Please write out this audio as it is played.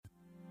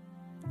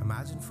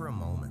Imagine for a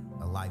moment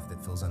a life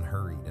that feels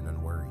unhurried and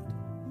unworried.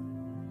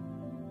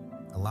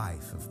 A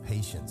life of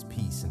patience,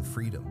 peace, and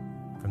freedom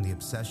from the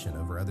obsession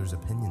over others'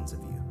 opinions of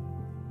you.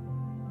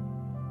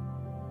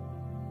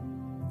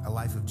 A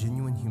life of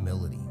genuine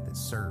humility that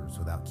serves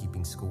without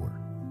keeping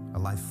score. A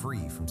life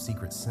free from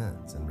secret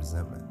sins and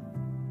resentment.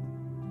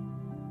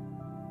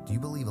 Do you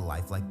believe a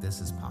life like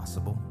this is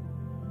possible?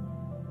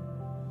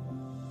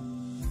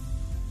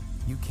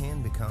 You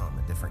can become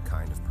a different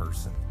kind of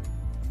person,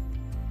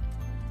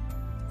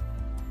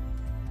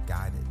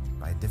 guided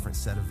by a different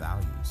set of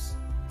values.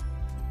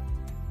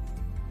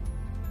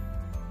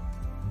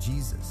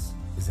 Jesus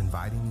is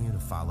inviting you to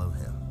follow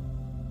him.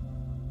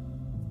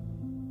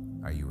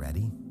 Are you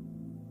ready?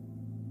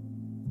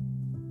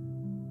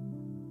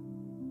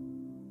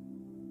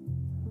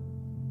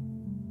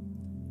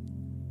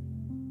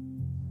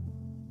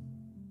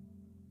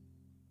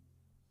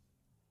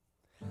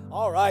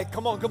 All right,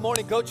 come on, good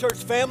morning, Go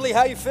Church family.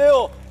 How you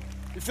feel?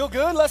 You feel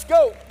good? Let's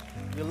go.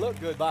 You look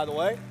good, by the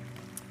way.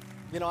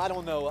 You know, I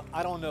don't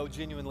know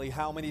genuinely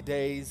how many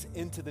days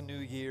into the new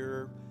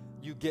year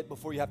you get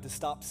before you have to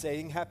stop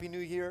saying Happy New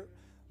Year,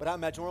 but I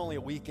imagine we're only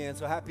a weekend,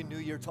 so Happy New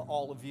Year to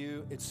all of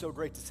you. It's so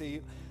great to see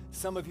you.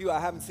 Some of you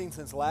I haven't seen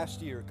since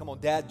last year. Come on,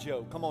 dad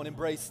joke. Come on,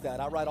 embrace that.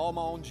 I write all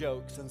my own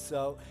jokes, and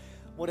so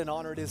what an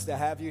honor it is to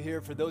have you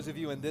here. For those of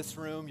you in this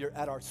room, you're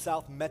at our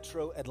South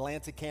Metro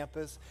Atlanta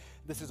campus.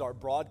 This is our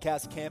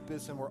broadcast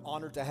campus, and we're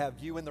honored to have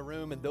you in the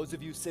room. And those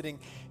of you sitting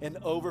in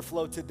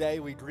overflow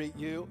today, we greet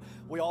you.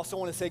 We also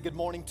want to say good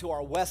morning to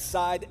our West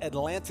Side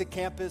Atlanta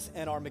campus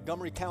and our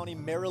Montgomery County,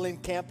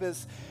 Maryland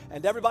campus,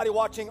 and everybody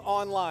watching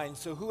online.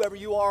 So whoever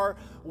you are,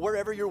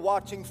 wherever you're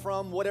watching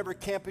from, whatever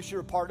campus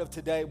you're a part of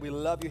today, we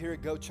love you here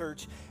at Go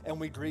Church, and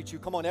we greet you.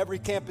 Come on, every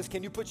campus,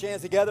 can you put your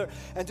hands together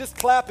and just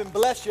clap and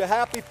bless your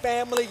happy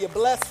family, your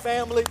blessed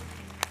family?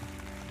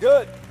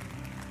 Good.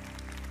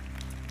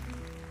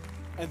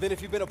 And then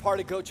if you've been a part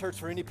of Go Church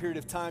for any period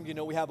of time, you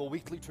know we have a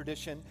weekly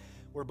tradition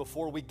where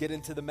before we get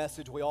into the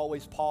message, we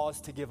always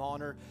pause to give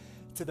honor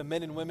to the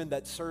men and women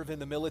that serve in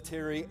the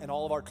military and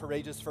all of our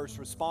courageous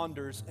first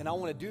responders. And I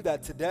want to do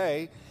that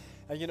today.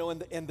 And you know,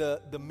 in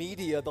the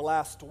media the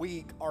last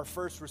week, our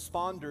first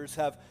responders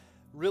have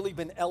really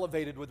been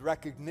elevated with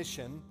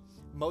recognition.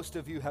 Most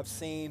of you have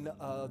seen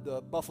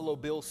the Buffalo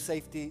Bills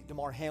safety,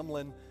 Damar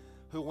Hamlin,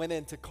 who went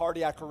into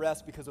cardiac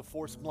arrest because of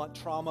forced blunt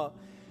trauma.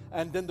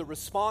 And then the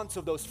response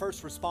of those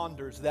first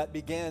responders that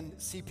began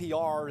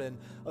CPR and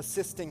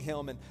assisting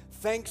him. And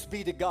thanks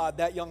be to God,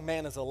 that young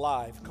man is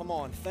alive. Come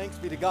on, thanks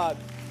be to God.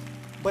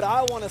 But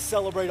I want to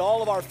celebrate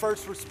all of our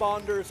first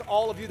responders,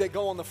 all of you that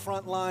go on the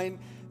front line.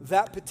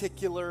 That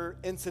particular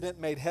incident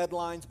made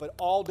headlines, but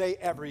all day,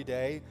 every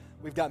day,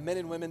 we've got men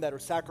and women that are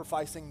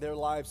sacrificing their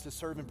lives to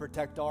serve and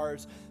protect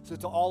ours. So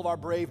to all of our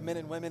brave men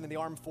and women in the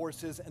armed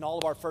forces and all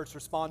of our first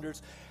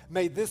responders,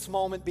 may this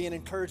moment be an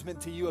encouragement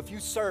to you. If you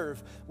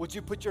serve, would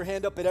you put your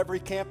hand up at every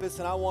campus?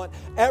 And I want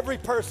every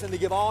person to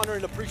give honor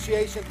and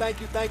appreciation. Thank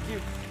you, thank you,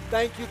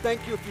 thank you,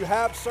 thank you. If you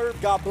have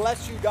served, God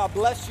bless you, God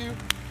bless you.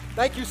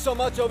 Thank you so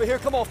much over here.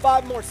 Come on,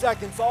 5 more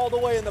seconds all the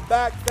way in the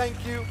back.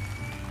 Thank you.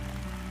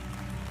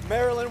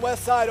 Maryland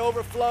West Side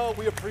Overflow,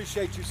 we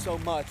appreciate you so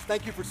much.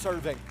 Thank you for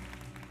serving.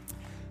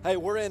 Hey,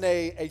 we're in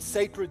a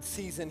sacred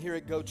season here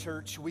at Go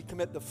Church. We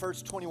commit the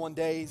first 21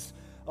 days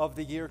of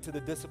the year to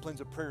the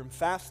disciplines of prayer and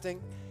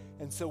fasting.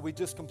 And so we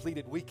just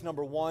completed week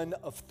number 1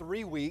 of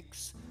 3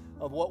 weeks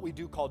of what we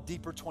do called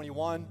Deeper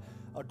 21,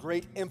 a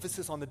great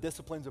emphasis on the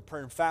disciplines of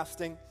prayer and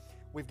fasting.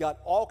 We've got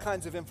all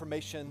kinds of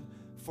information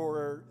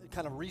for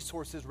kind of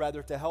resources,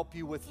 rather, to help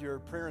you with your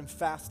prayer and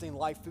fasting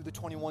life through the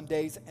 21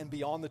 days and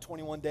beyond the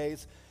 21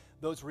 days.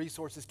 Those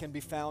resources can be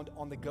found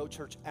on the Go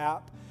Church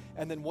app.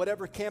 And then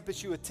whatever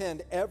campus you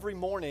attend, every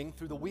morning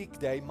through the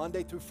weekday,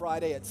 Monday through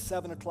Friday at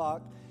 7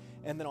 o'clock,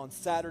 and then on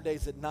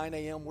Saturdays at 9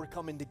 a.m., we're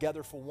coming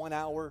together for 1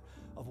 hour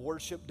of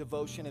worship,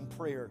 devotion, and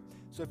prayer.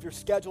 So if your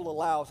schedule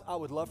allows, I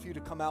would love for you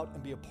to come out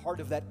and be a part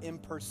of that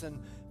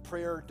in-person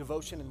prayer,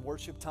 devotion, and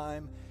worship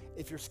time.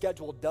 If your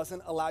schedule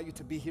doesn't allow you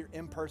to be here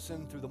in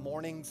person through the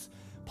mornings,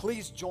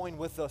 please join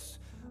with us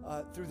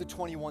through the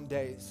 21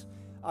 days.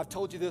 I've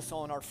told you this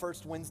on our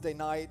first Wednesday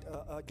night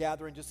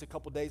gathering just a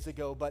couple days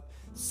ago, but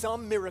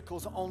some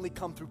miracles only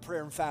come through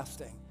prayer and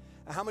fasting.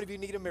 And how many of you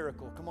need a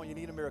miracle? Come on, you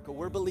need a miracle.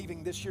 We're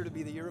believing this year to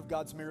be the year of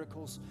God's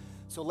miracles.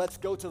 So let's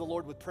go to the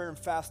Lord with prayer and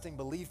fasting,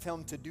 believe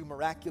him to do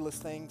miraculous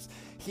things.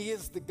 He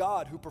is the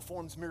God who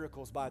performs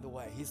miracles, by the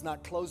way. He's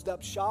not closed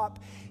up shop.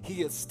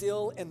 He is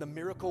still in the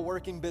miracle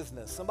working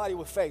business. Somebody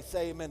with faith,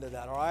 say amen to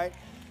that, all right?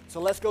 So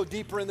let's go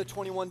deeper in the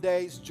 21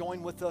 days.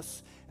 Join with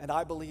us. And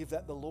I believe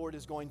that the Lord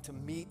is going to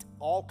meet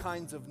all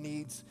kinds of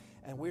needs.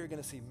 And we are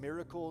going to see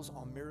miracles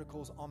on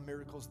miracles on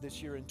miracles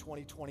this year in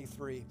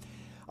 2023.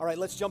 All right,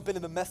 let's jump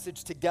into the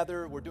message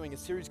together. We're doing a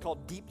series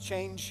called Deep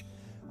Change.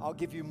 I'll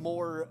give you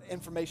more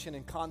information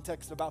and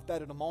context about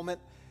that in a moment.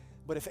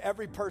 But if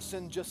every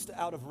person, just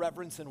out of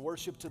reverence and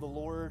worship to the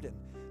Lord and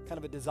kind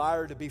of a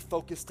desire to be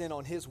focused in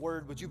on his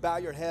word, would you bow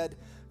your head,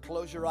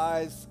 close your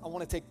eyes? I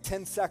want to take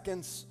 10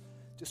 seconds,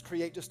 just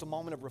create just a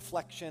moment of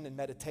reflection and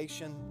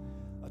meditation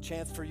a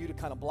chance for you to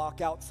kind of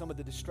block out some of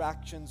the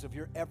distractions of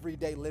your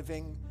everyday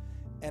living.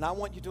 And I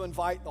want you to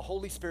invite the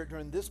Holy Spirit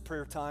during this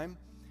prayer time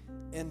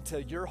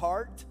into your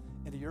heart,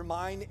 into your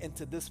mind,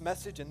 into this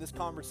message and this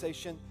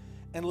conversation,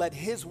 and let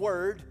His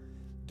Word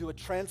do a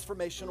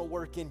transformational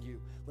work in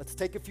you. Let's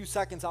take a few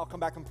seconds. I'll come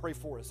back and pray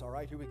for us. All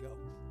right, here we go.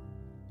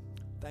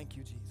 Thank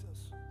you,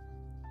 Jesus.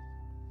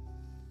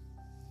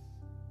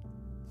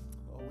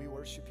 Oh, we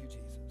worship you,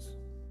 Jesus.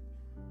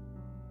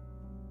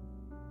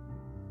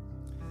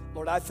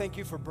 Lord, I thank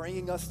you for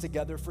bringing us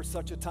together for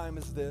such a time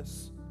as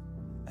this.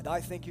 And I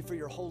thank you for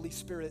your Holy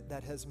Spirit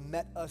that has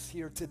met us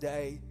here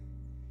today.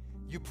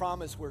 You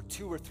promise where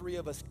 2 or 3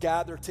 of us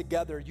gather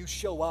together, you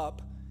show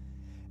up.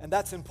 And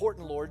that's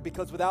important, Lord,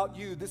 because without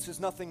you, this is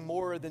nothing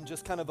more than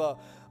just kind of a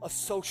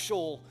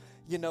social,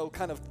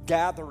 kind of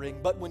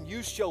gathering. But when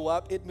you show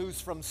up, it moves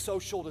from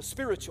social to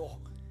spiritual.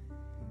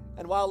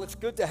 And while it's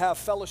good to have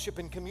fellowship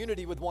and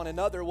community with one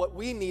another, what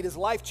we need is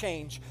life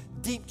change,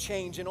 deep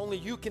change, and only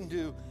you can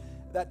do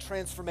that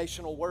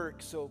transformational work.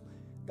 So,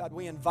 God,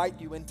 we invite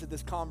you into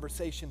this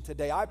conversation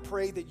today. I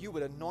pray that you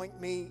would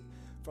anoint me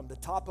from the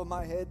top of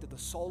my head to the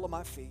sole of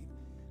my feet.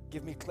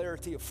 Give me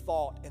clarity of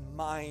thought and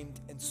mind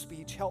and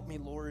speech. Help me,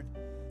 Lord,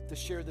 to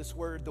share this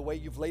word the way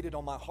you've laid it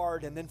on my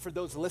heart. And then for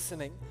those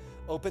listening,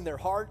 open their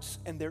hearts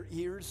and their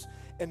ears,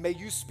 and may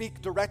you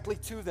speak directly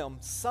to them.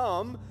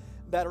 Some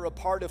that are a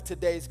part of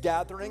today's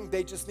gathering,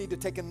 they just need to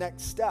take a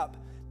next step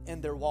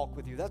in their walk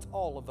with you. That's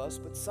all of us,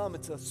 but some,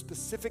 it's a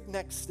specific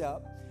next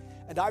step.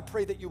 And I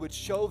pray that you would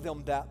show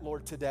them that,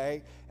 Lord,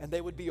 today, and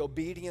they would be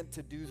obedient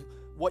to do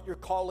what you're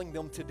calling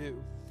them to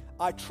do.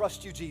 I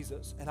trust you,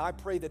 Jesus, and I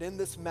pray that in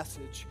this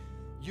message,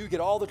 you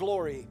get all the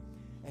glory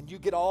and you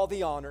get all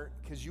the honor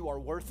because you are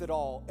worth it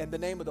all. In the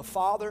name of the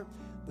Father,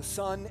 the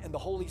Son, and the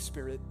Holy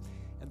Spirit.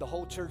 And the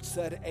whole church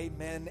said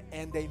amen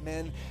and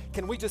amen.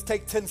 Can we just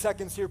take 10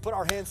 seconds here, put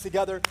our hands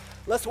together.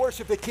 Let's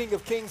worship the King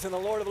of Kings and the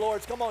Lord of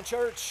Lords. Come on,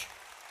 church.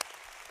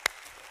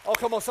 Oh,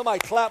 come on, somebody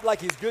clap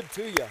like he's good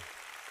to you.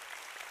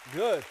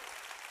 Good.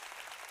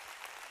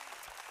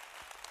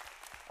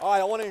 All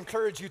right, I want to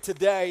encourage you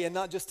today, and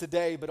not just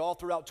today, but all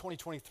throughout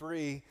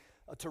 2023,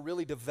 to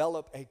really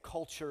develop a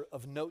culture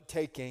of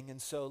note-taking.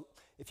 And so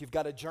if you've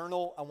got a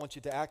journal, I want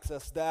you to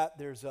access that.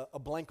 There's a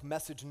blank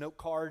message note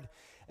card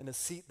in a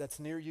seat that's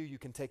near you. You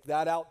can take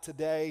that out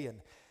today,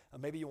 and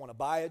maybe you want to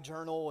buy a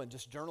journal and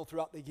just journal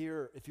throughout the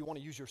year. If you want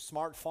to use your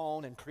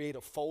smartphone and create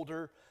a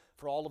folder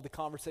for all of the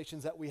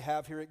conversations that we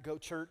have here at Go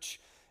Church,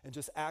 and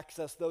just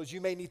access those.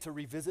 You may need to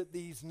revisit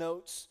these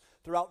notes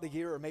throughout the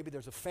year, or maybe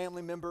there's a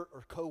family member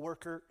or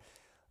coworker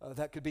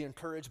that could be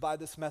encouraged by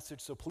this message.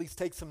 So please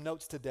take some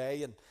notes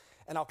today,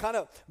 and I'll kind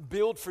of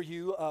build for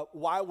you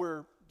why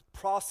we're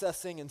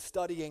processing and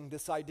studying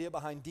this idea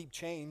behind deep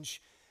change.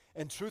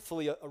 And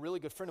truthfully, a really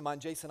good friend of mine,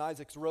 Jason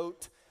Isaacs,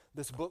 wrote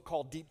this book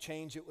called Deep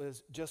Change. It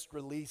was just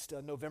released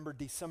November,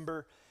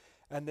 December.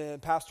 And then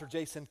Pastor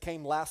Jason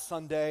came last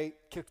Sunday,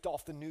 kicked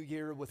off the new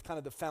year with kind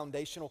of the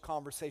foundational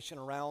conversation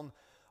around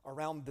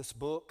this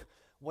book.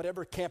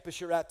 Whatever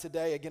campus you're at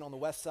today, again on the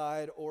west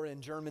side or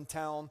in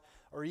Germantown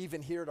or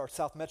even here at our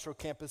South Metro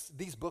campus,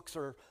 these books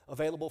are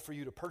available for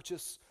you to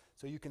purchase.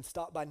 So you can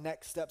stop by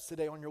Next Steps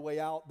today on your way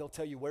out. They'll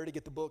tell you where to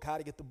get the book, how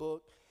to get the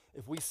book.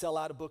 If we sell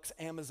out of books,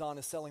 Amazon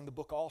is selling the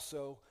book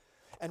also.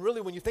 And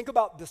really, when you think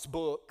about this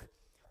book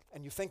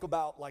and you think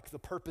about like the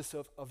purpose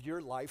of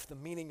your life, the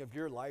meaning of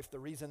your life, the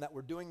reason that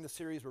we're doing the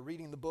series, we're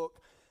reading the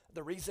book,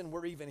 the reason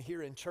we're even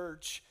here in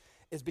church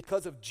is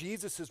because of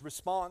Jesus'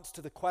 response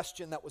to the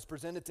question that was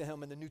presented to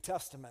him in the New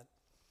Testament.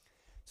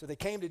 So they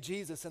came to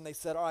Jesus and they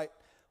said, all right,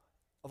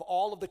 of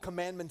all of the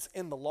commandments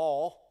in the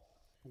law,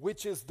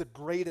 which is the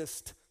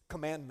greatest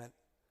commandment?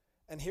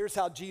 And here's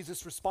how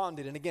Jesus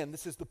responded. And again,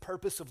 this is the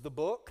purpose of the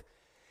book.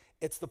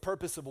 It's the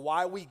purpose of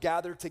why we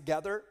gather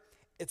together.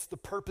 It's the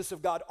purpose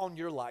of God on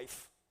your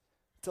life.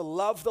 To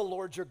love the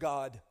Lord your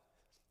God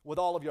with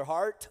all of your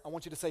heart. I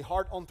want you to say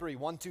heart on 3.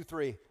 1, 2,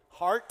 3.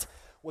 Heart.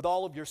 With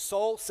all of your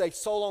soul. Say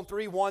soul on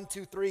 3. 1,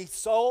 2, 3.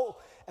 Soul.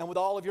 And with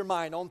all of your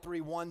mind on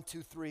 3. 1,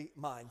 2, 3.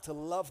 Mind. To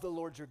love the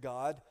Lord your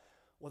God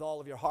with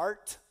all of your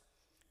heart,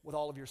 with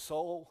all of your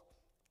soul,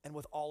 and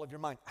with all of your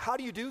mind. How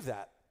do you do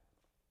that?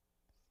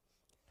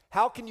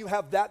 How can you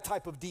have that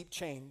type of deep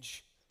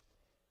change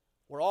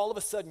where all of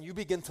a sudden you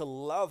begin to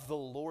love the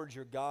Lord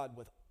your God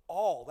with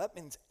all? That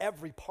means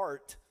every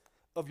part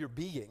of your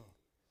being,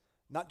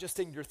 not just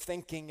in your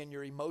thinking and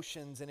your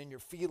emotions and in your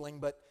feeling,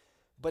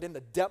 but in the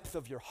depth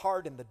of your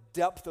heart and the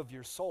depth of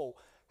your soul.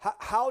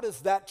 How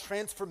does that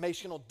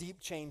transformational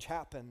deep change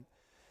happen?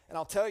 And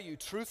I'll tell you,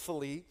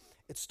 truthfully,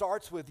 it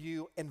starts with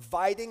you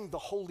inviting the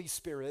Holy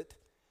Spirit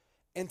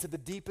into the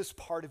deepest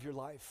part of your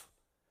life.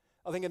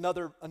 I think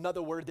another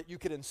word that you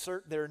could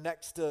insert there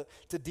next to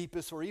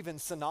deepest or even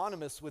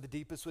synonymous with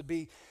deepest would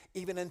be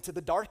even into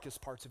the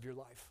darkest parts of your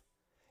life.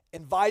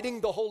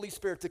 Inviting the Holy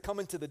Spirit to come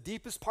into the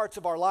deepest parts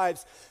of our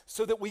lives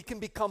so that we can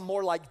become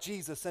more like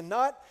Jesus, and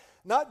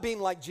not being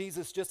like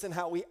Jesus just in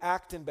how we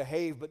act and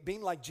behave, but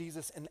being like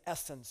Jesus in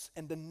essence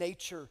and the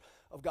nature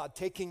of God,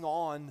 taking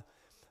on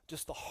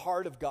just the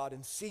heart of God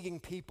and seeing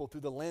people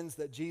through the lens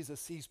that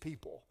Jesus sees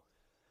people.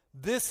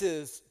 This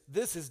is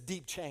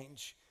deep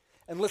change.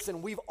 And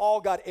listen, we've all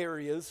got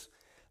areas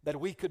that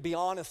we could be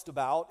honest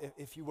about,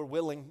 if you were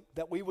willing,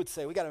 that we would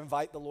say we got to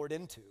invite the Lord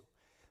into.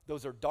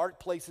 Those are dark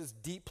places,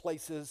 deep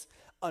places,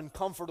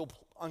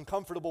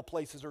 uncomfortable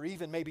places, or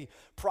even maybe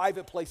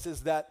private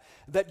places that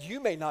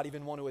you may not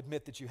even want to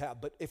admit that you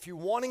have. But if you're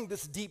wanting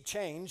this deep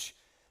change,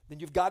 then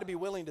you've got to be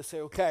willing to say,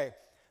 okay,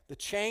 the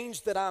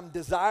change that I'm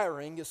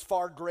desiring is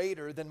far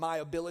greater than my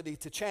ability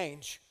to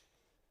change.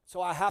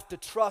 So I have to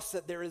trust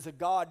that there is a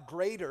God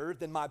greater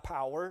than my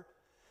power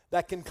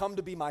that can come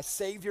to be my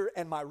Savior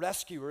and my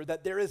rescuer,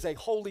 that there is a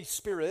Holy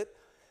Spirit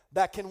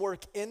that can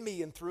work in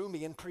me and through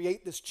me and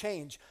create this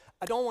change.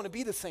 I don't want to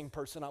be the same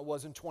person I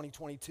was in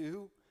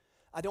 2022.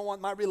 I don't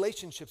want my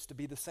relationships to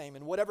be the same.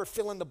 And whatever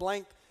fill in the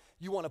blank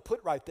you want to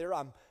put right there,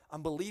 I'm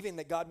believing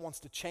that God wants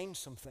to change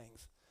some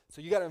things. So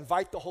you got to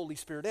invite the Holy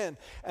Spirit in.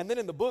 And then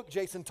in the book,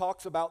 Jason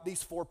talks about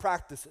these 4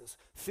 practices.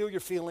 Feel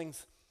your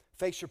feelings,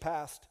 face your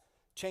past,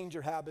 change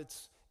your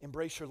habits,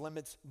 embrace your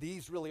limits.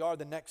 These really are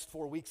the next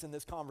 4 weeks in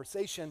this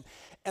conversation.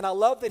 And I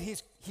love that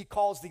he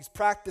calls these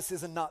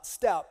practices and not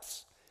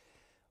steps,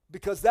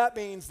 because that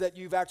means that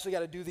you've actually got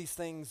to do these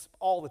things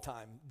all the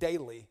time,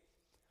 daily.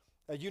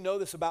 You know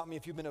this about me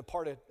if you've been a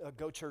part of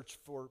Go Church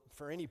for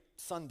any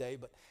Sunday,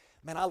 but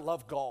man, I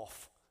love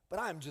golf, but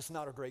I am just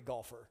not a great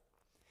golfer.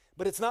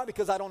 But it's not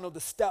because I don't know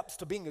the steps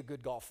to being a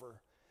good golfer.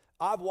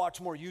 I've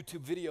watched more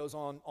YouTube videos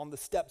on the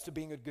steps to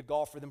being a good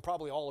golfer than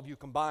probably all of you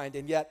combined,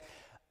 and yet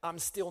I'm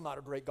still not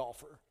a great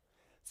golfer.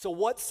 So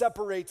what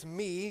separates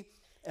me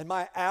and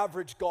my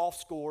average golf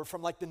score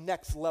from like the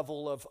next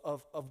level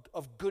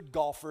of good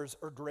golfers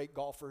or great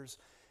golfers?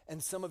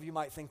 And some of you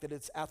might think that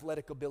it's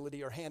athletic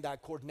ability or hand-eye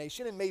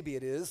coordination, and maybe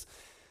it is,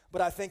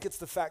 but I think it's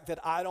the fact that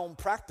I don't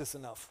practice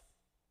enough.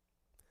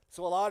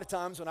 So a lot of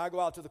times when I go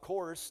out to the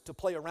course to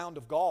play a round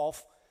of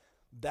golf,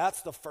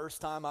 that's the first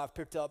time I've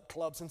picked up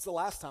clubs since the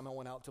last time I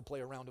went out to play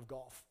a round of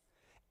golf.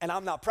 And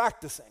I'm not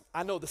practicing.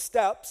 I know the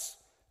steps,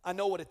 I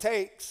know what it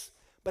takes,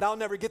 but I'll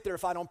never get there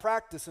if I don't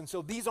practice. And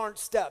so these aren't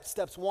steps.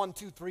 Steps 1,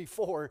 2, 3,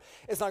 4.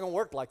 It's not going to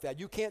work like that.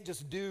 You can't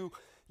just do,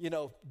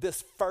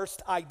 this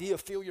first idea,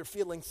 feel your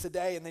feelings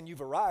today, and then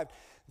you've arrived.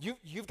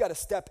 You've got to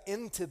step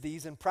into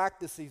these and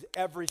practice these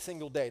every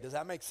single day. Does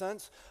that make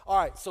sense? All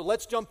right, so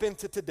let's jump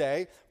into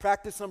today.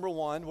 Practice number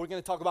 1, we're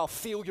going to talk about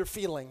feel your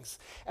feelings.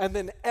 And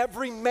then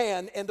every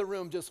man in the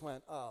room just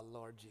went, oh,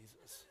 Lord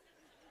Jesus,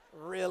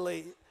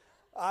 really?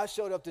 I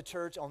showed up to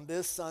church on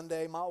this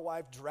Sunday. My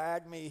wife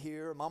dragged me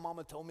here. My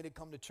mama told me to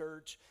come to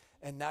church,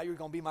 and now you're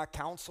going to be my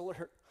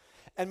counselor.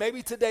 And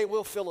maybe today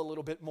we'll feel a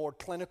little bit more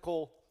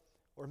clinical,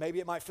 or maybe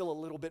it might feel a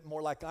little bit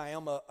more like I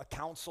am a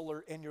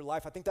counselor in your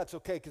life. I think that's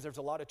okay because there's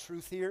a lot of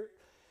truth here.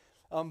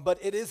 But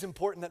it is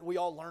important that we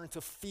all learn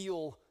to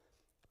feel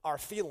our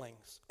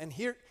feelings. And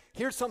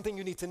here's something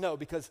you need to know,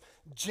 because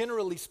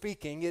generally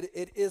speaking,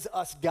 it is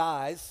us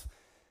guys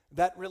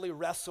that really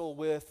wrestle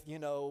with,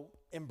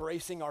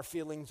 embracing our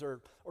feelings or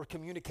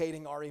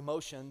communicating our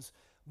emotions.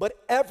 But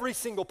every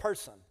single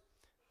person,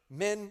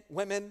 men,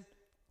 women,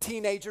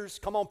 teenagers,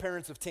 come on,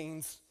 parents of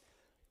teens,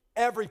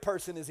 every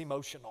person is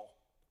emotional.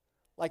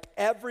 Like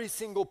every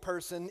single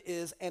person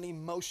is an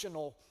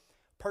emotional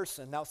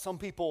person. Now, some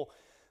people,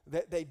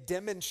 they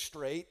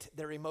demonstrate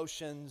their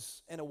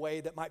emotions in a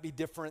way that might be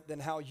different than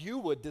how you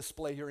would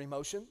display your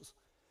emotions.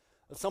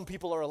 Some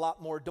people are a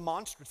lot more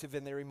demonstrative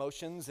in their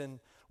emotions, and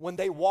when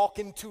they walk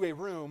into a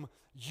room,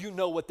 you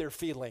know what they're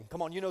feeling.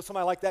 Come on, you know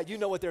somebody like that? You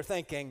know what they're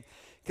thinking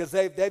because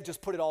they've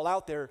just put it all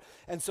out there.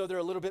 And so they're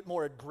a little bit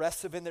more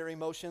aggressive in their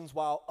emotions,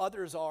 while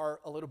others are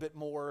a little bit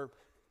more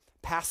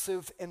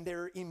passive in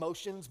their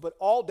emotions. But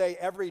all day,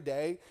 every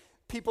day,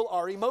 people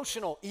are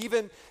emotional.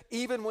 Even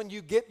when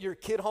you get your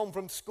kid home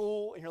from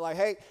school and you're like,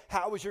 hey,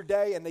 how was your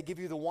day? And they give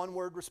you the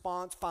one-word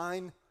response,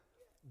 fine,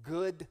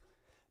 good.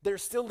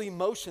 There's still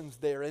emotions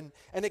there, and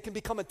it can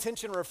become a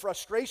tension or a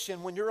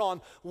frustration when you're on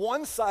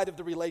one side of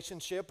the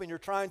relationship and you're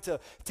trying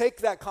to take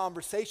that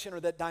conversation or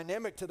that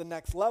dynamic to the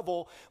next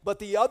level, but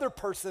the other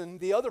person,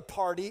 the other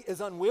party is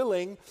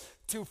unwilling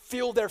to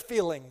feel their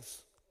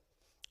feelings.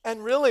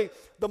 And really,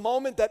 the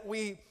moment that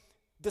we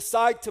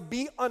decide to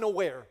be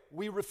unaware,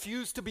 we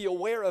refuse to be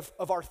aware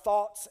of our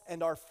thoughts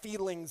and our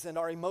feelings and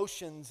our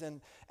emotions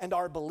and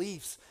our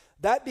beliefs,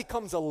 that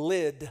becomes a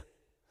lid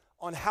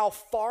on how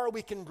far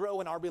we can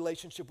grow in our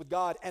relationship with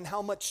God and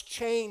how much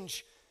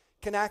change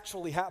can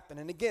actually happen.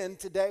 And again,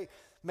 today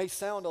may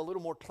sound a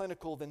little more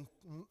clinical than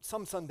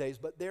some Sundays,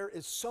 but there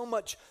is so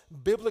much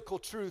biblical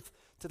truth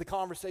to the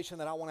conversation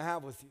that I want to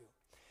have with you.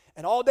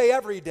 And all day,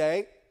 every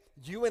day,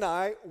 you and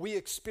I, we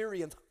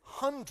experience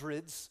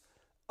hundreds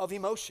of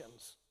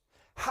emotions.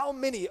 How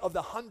many of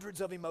the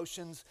hundreds of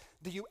emotions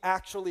do you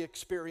actually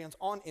experience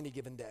on any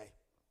given day?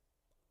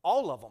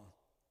 All of them.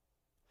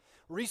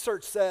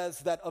 Research says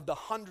that of the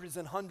hundreds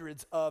and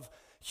hundreds of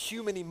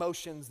human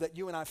emotions that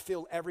you and I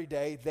feel every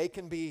day, they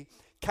can be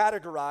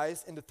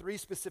categorized into 3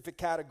 specific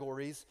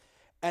categories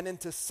and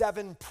into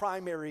 7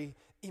 primary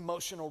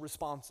emotional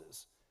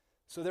responses.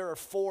 So there are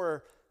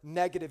 4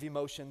 negative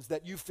emotions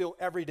that you feel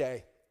every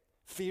day?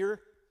 Fear,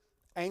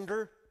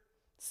 anger,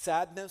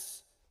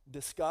 sadness,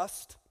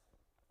 disgust.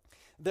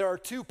 There are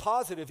 2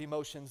 positive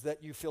emotions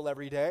that you feel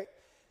every day.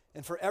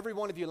 And for every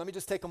one of you, let me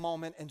just take a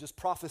moment and just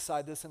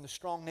prophesy this in the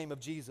strong name of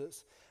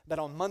Jesus, that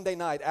on Monday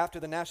night after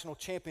the national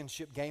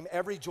championship game,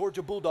 every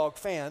Georgia Bulldog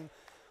fan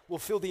will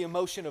feel the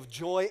emotion of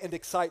joy and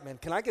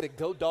excitement. Can I get a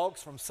go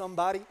dogs from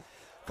somebody?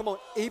 Come on,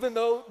 even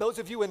though those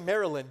of you in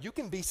Maryland, you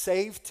can be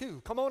saved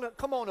too. Come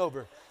on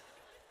over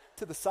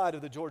to the side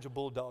of the Georgia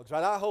Bulldogs,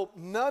 right? I hope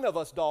none of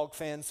us dog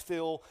fans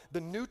feel the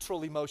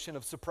neutral emotion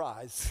of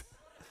surprise.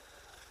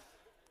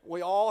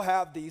 We all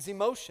have these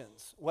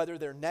emotions, whether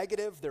they're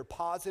negative, they're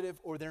positive,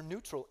 or they're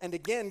neutral. And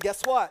again,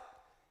 guess what?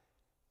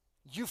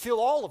 You feel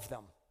all of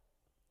them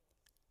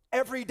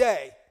every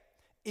day,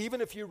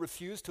 even if you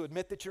refuse to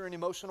admit that you're an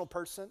emotional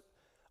person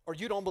or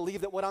you don't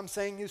believe that what I'm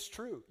saying is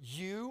true.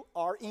 You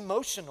are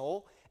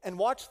emotional, and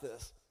watch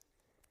this.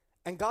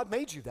 And God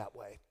made you that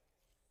way.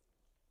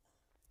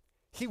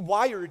 He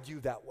wired you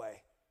that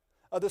way.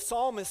 The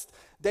psalmist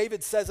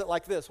David says it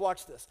like this.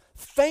 Watch this.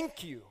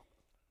 Thank you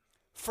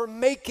for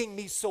making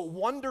me so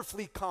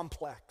wonderfully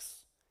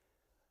complex.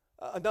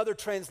 Another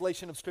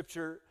translation of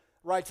Scripture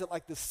writes it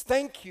like this.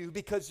 Thank you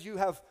because you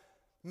have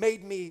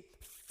made me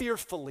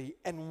fearfully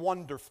and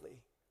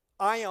wonderfully.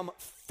 I am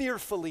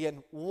fearfully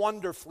and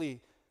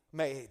wonderfully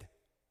made.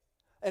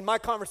 In my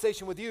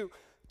conversation with you,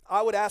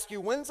 I would ask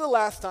you, when's the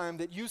last time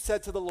that you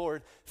said to the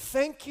Lord,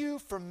 thank you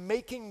for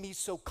making me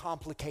so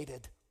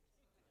complicated?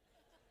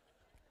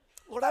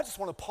 Lord, I just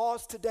want to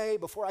pause today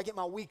before I get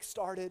my week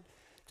started.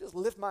 Just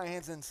lift my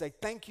hands and say,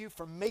 thank you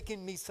for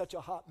making me such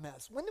a hot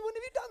mess. When have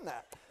you done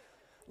that?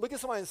 Look at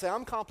somebody and say,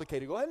 I'm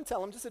complicated. Go ahead and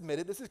tell them, just admit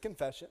it. This is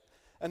confession.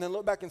 And then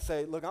look back and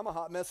say, look, I'm a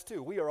hot mess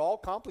too. We are all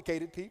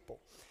complicated people.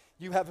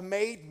 You have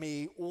made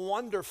me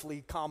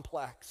wonderfully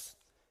complex.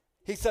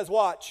 He says,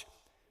 watch,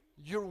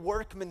 your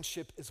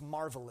workmanship is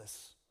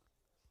marvelous.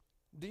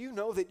 Do you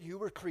know that you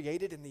were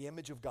created in the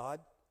image of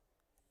God?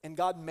 And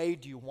God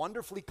made you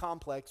wonderfully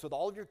complex with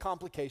all of your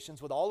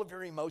complications, with all of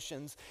your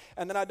emotions.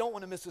 And then I don't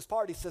want to miss this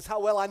part. He says, how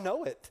well I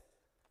know it.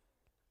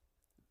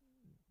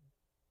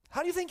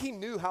 How do you think he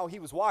knew how he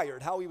was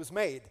wired, how he was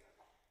made?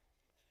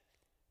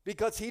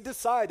 Because he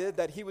decided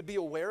that he would be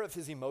aware of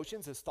his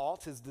emotions, his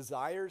thoughts, his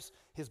desires,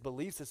 his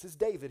beliefs. This is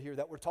David here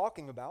that we're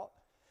talking about.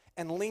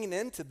 And lean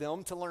into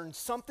them to learn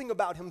something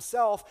about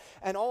himself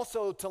and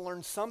also to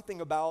learn something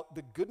about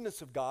the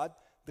goodness of God,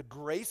 the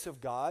grace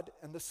of God,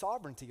 and the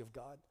sovereignty of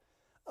God.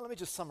 Let me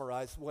just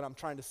summarize what I'm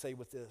trying to say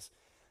with this.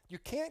 You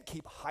can't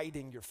keep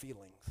hiding your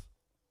feelings.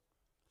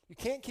 You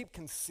can't keep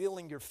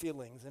concealing your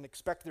feelings and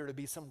expect there to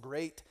be some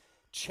great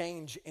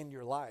change in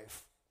your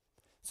life.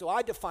 So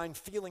I define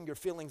feeling your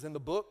feelings, and the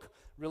book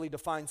really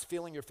defines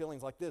feeling your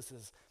feelings like this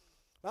is,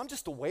 I'm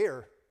just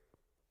aware.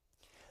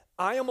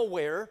 I am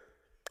aware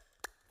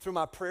through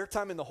my prayer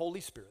time in the Holy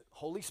Spirit.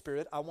 Holy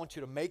Spirit, I want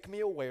you to make me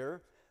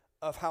aware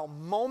of how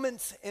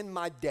moments in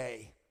my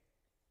day,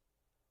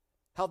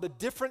 how the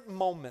different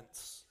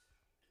moments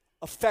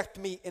affect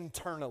me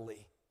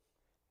internally.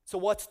 So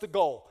what's the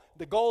goal?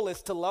 The goal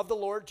is to love the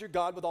Lord your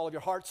God with all of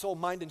your heart, soul,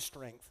 mind, and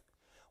strength.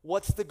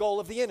 What's the goal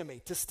of the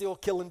enemy? To steal,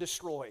 kill, and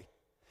destroy.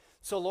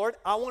 So Lord,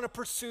 I want to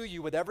pursue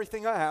you with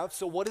everything I have.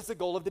 So what is the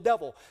goal of the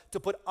devil? To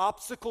put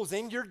obstacles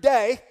in your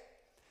day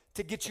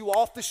to get you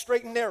off the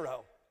straight and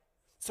narrow.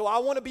 So I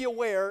want to be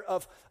aware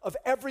of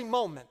every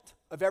moment,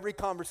 of every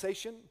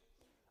conversation,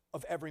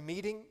 of every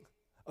meeting,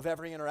 of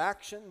every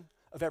interaction,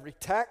 of every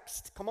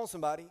text, come on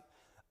somebody,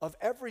 of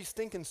every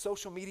stinking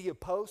social media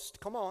post,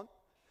 come on.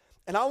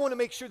 And I want to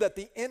make sure that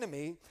the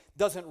enemy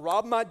doesn't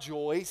rob my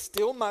joy,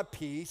 steal my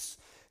peace,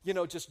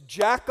 just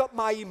jack up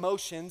my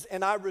emotions,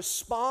 and I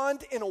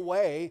respond in a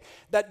way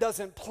that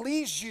doesn't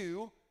please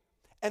you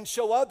and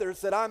show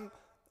others that I'm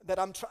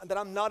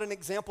not an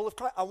example of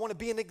Christ. I want to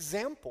be an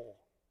example.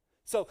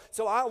 So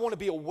I want to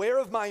be aware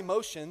of my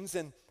emotions,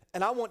 and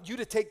I want you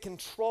to take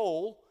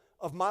control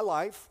of my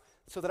life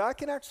so that I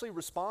can actually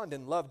respond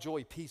in love,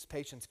 joy, peace,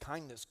 patience,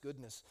 kindness,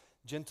 goodness,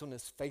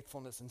 gentleness,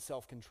 faithfulness, and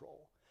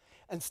self-control.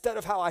 Instead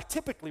of how I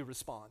typically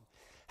respond.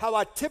 How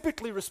I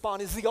typically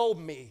respond is the old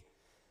me.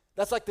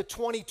 That's like the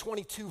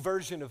 2022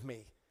 version of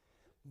me.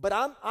 But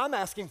I'm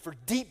asking for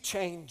deep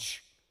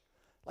change.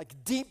 Like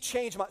deep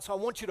change. So I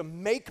want you to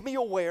make me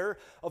aware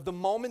of the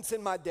moments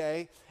in my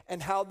day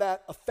and how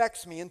that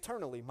affects me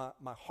internally.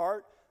 My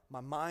heart,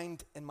 my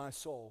mind, and my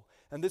soul.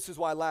 And this is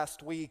why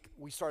last week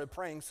we started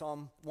praying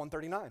Psalm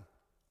 139.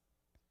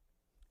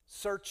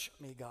 Search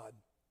me, God.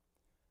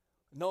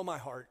 Know my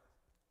heart.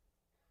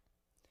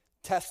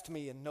 Test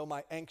me and know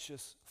my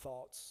anxious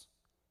thoughts.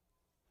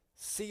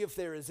 See if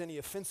there is any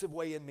offensive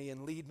way in me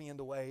and lead me in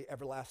the way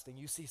everlasting.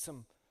 You see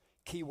some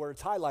key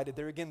words highlighted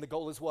there. Again, the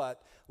goal is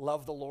what?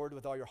 Love the Lord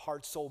with all your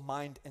heart, soul,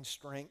 mind, and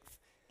strength.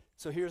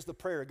 So here's the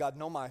prayer. God,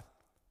 know my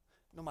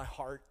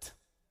heart.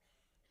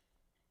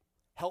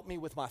 Help me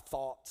with my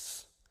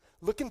thoughts.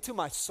 Look into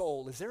my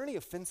soul. Is there any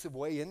offensive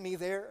way in me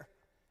there?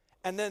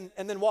 And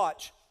then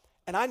watch.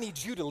 And I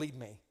need you to lead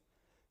me.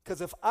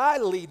 Because if I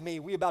lead me,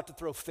 we about to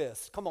throw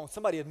fists. Come on,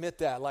 somebody admit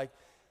that. Like,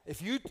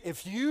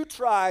 If you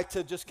try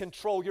to just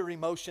control your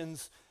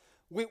emotions,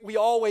 we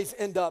always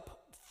end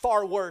up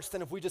far worse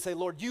than if we just say,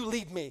 Lord, you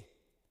lead me.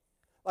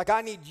 Like,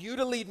 I need you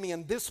to lead me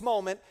in this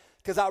moment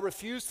because I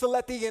refuse to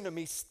let the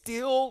enemy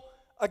steal,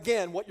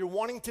 again, what you're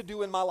wanting to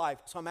do in my life.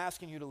 So I'm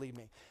asking you to lead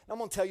me. And I'm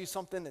going to tell you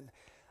something, and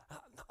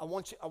I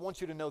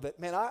want you to know that,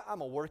 man,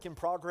 I'm a work in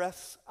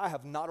progress. I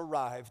have not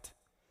arrived,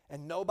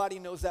 and nobody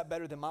knows that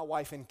better than my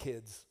wife and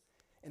kids.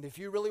 And if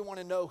you really want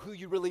to know who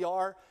you really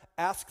are,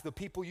 ask the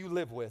people you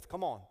live with.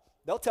 Come on.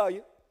 They'll tell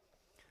you.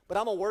 But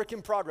I'm a work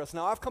in progress.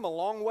 Now, I've come a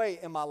long way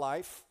in my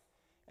life,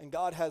 and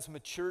God has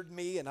matured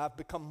me, and I've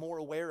become more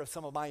aware of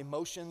some of my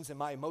emotions and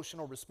my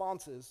emotional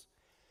responses.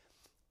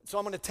 So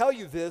I'm going to tell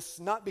you this,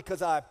 not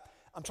because I'm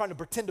trying to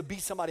pretend to be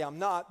somebody I'm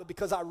not, but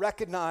because I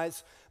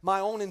recognize my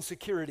own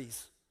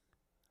insecurities.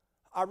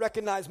 I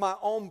recognize my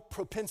own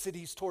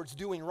propensities towards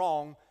doing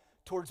wrong,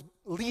 towards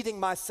leading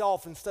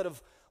myself instead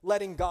of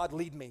letting God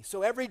lead me.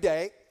 So every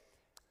day,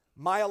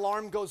 my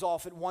alarm goes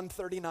off at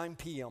 1:39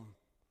 p.m.,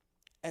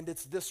 and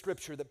it's this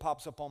scripture that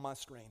pops up on my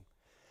screen.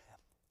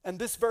 And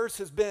this verse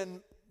has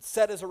been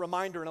set as a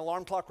reminder, an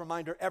alarm clock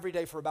reminder, every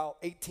day for about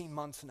 18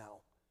 months now.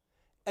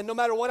 And no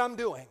matter what I'm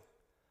doing,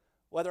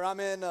 whether I'm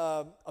in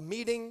a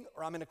meeting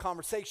or I'm in a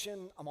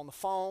conversation, I'm on the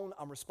phone,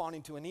 I'm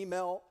responding to an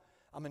email,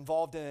 I'm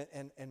involved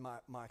in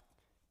my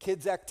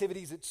kids'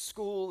 activities at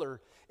school,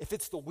 or if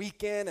it's the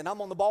weekend and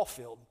I'm on the ball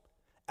field,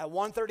 at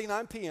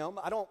 1:39 p.m.,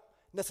 I don't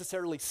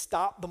necessarily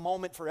stop the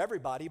moment for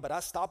everybody, but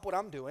I stop what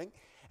I'm doing,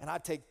 and I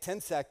take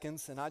 10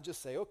 seconds, and I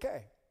just say,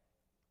 okay,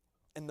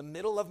 in the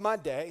middle of my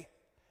day,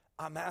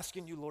 I'm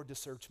asking you, Lord, to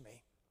search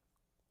me.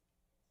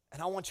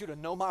 And I want you to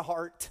know my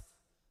heart.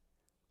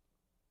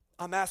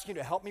 I'm asking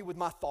you to help me with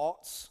my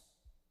thoughts,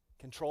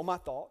 control my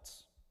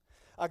thoughts.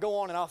 I go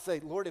on and I'll say,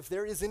 Lord, if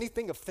there is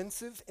anything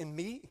offensive in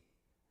me,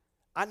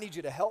 I need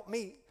you to help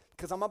me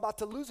because I'm about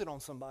to lose it on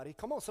somebody.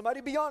 Come on,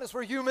 somebody, be honest,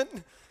 we're human.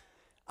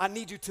 I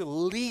need you to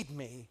lead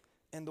me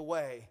in the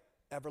way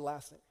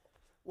everlasting.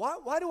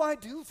 Why do I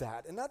do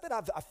that? And not that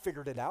I've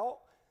figured it out.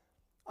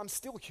 I'm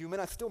still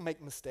human. I still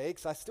make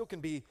mistakes. I still can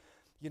be,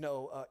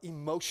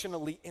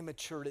 emotionally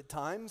immature at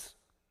times.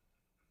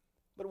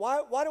 But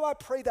why do I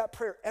pray that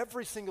prayer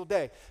every single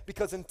day?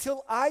 Because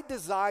until I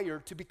desire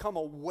to become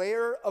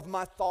aware of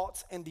my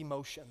thoughts and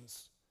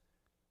emotions,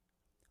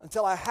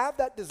 until I have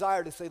that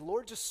desire to say,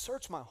 Lord, just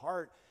search my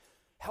heart,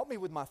 help me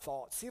with my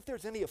thoughts, see if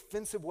there's any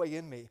offensive way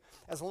in me.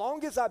 As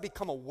long as I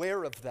become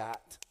aware of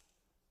that,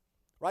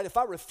 right? If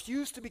I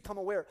refuse to become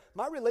aware,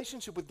 my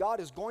relationship with God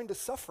is going to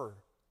suffer.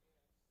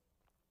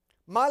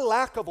 My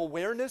lack of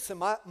awareness and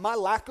my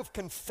lack of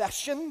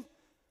confession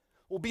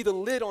will be the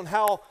lid on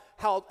how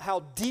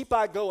deep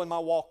I go in my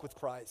walk with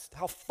Christ,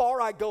 how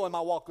far I go in my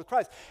walk with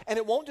Christ. And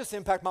it won't just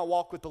impact my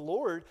walk with the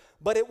Lord,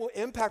 but it will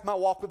impact my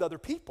walk with other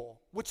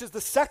people, which is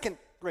the second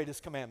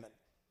greatest commandment.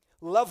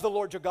 Love the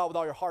Lord your God with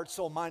all your heart,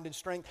 soul, mind, and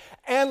strength,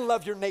 and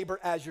love your neighbor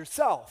as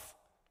yourself.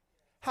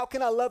 How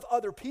can I love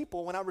other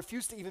people when I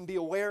refuse to even be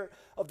aware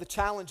of the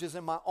challenges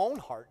in my own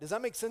heart? Does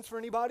that make sense for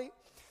anybody?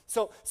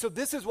 So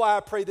this is why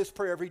I pray this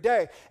prayer every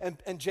day.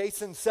 And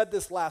Jason said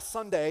this last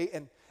Sunday,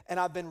 and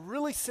I've been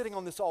really sitting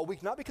on this all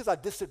week, not because I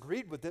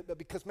disagreed with it, but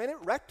because, man, it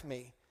wrecked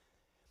me.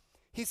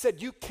 He said,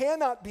 you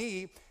cannot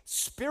be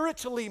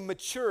spiritually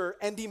mature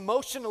and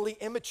emotionally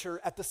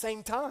immature at the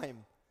same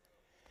time.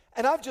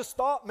 And I've just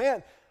thought,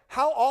 man,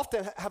 how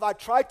often have I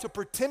tried to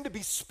pretend to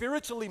be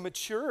spiritually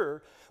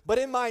mature, but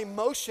in my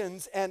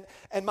emotions and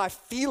my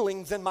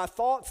feelings and my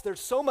thoughts, there's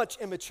so much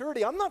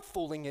immaturity. I'm not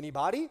fooling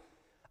anybody.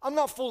 I'm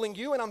not fooling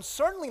you, and I'm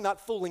certainly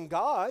not fooling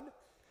God.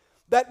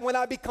 That when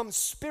I become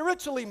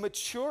spiritually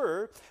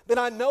mature, then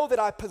I know that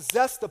I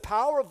possess the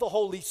power of the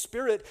Holy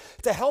Spirit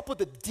to help with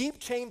the deep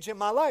change in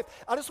my life.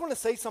 I just want to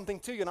say something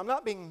to you, and I'm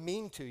not being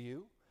mean to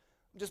you.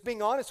 I'm just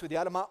being honest with you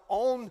out of my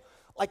own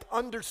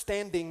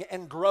understanding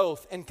and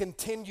growth and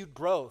continued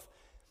growth.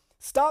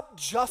 Stop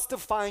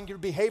justifying your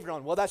behavior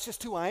on, well, that's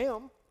just who I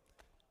am.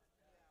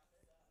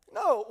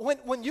 No,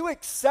 when you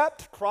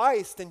accept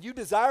Christ and you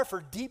desire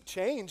for deep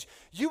change,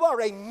 you are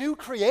a new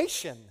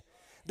creation.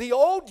 The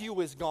old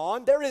you is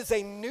gone. There is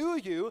a new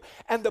you,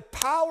 and the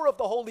power of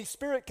the Holy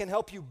Spirit can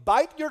help you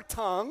bite your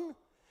tongue.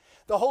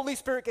 The Holy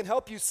Spirit can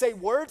help you say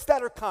words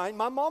that are kind.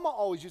 My mama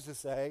always used to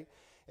say,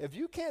 if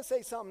you can't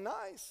say something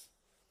nice,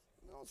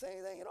 don't say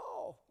anything at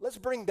all. Let's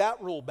bring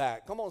that rule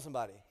back. Come on,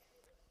 somebody.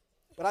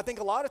 But I think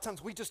a lot of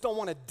times we just don't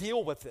want to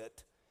deal with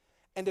it.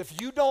 And if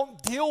you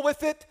don't deal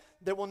with it,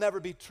 there will never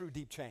be true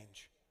deep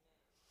change.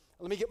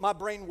 Let me get, my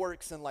brain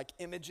works in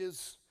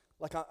images.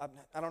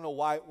 I don't know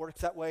why it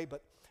works that way,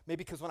 but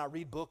maybe because when I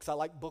read books, I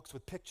like books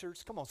with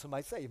pictures. Come on,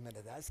 somebody say amen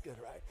to that. That's good,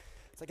 right?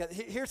 It's like,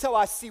 here's how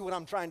I see what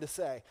I'm trying to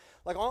say.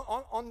 Like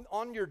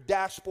on your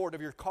dashboard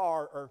of your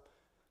car are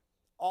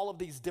all of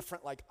these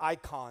different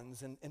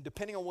icons, and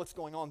depending on what's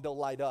going on, they'll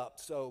light up.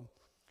 So,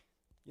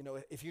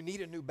 if you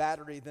need a new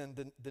battery, then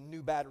the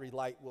new battery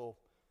light will,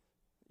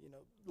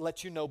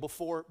 let you know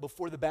before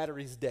the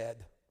battery's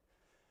dead.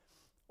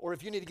 Or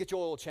if you need to get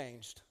your oil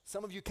changed.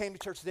 Some of you came to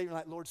church today, you're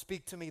like, Lord,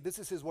 speak to me. This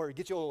is his word.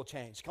 Get your oil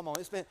changed. Come on,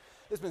 it's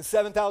been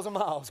 7,000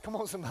 miles. Come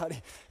on,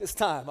 somebody. It's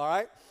time, all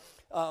right?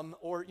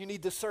 Or you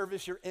need to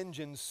service your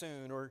engine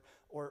soon. Or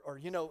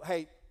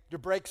hey, your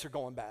brakes are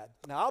going bad.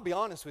 Now, I'll be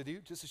honest with you,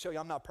 just to show you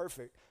I'm not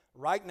perfect.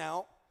 Right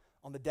now,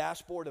 on the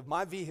dashboard of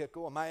my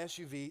vehicle, on my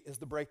SUV, is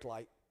the brake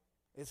light.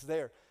 It's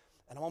there.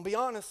 And I'm going to be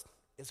honest,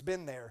 it's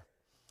been there.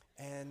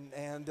 And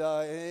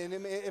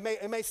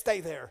it may stay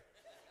there.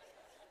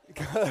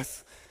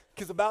 Because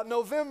about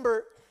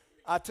November,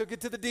 I took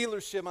it to the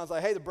dealership. And I was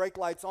like, hey, the brake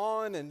light's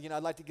on, and,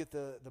 I'd like to get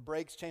the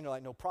brakes changed. They're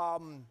like, no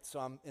problem. So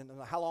I'm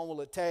like, how long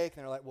will it take?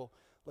 And they're like, well,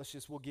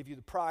 we'll give you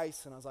the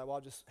price. And I was like, well,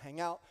 I'll just hang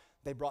out.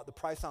 They brought the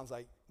price down. I was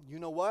like, you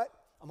know what?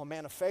 I'm a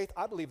man of faith.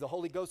 I believe the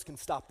Holy Ghost can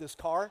stop this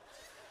car.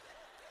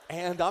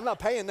 And I'm not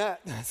paying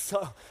that. So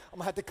I'm going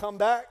to have to come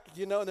back,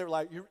 and they're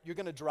like, you're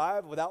going to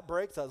drive without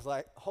brakes? I was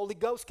like, Holy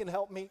Ghost can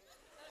help me.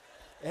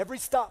 Every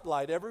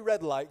stoplight, every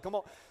red light, come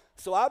on.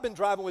 So I've been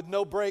driving with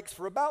no brakes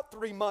for about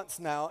 3 months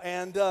now.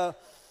 And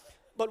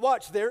but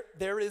watch,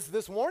 there is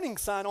this warning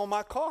sign on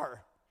my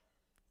car.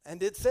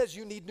 And it says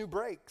you need new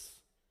brakes.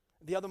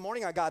 The other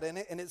morning I got in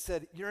it, and it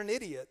said, you're an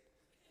idiot.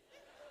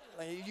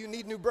 Like, you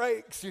need new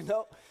brakes,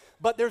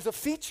 But there's a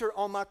feature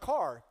on my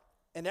car.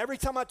 And every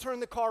time I turn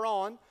the car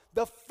on,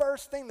 the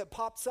first thing that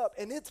pops up,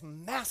 and it's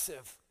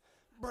massive,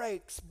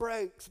 brakes.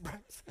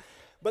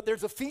 But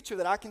there's a feature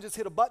that I can just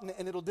hit a button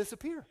and it'll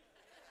disappear.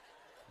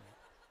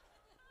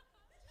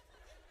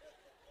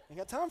 Ain't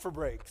got time for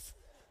brakes.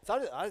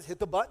 So I just hit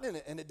the button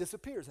and it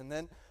disappears. And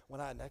then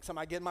next time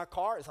I get in my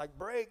car, it's like,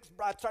 brakes.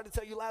 I tried to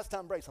tell you last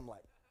time, brakes. I'm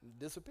like,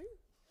 disappear.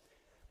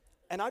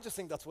 And I just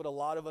think that's what a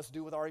lot of us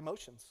do with our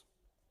emotions.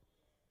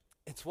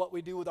 It's what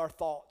we do with our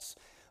thoughts.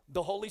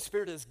 The Holy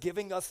Spirit is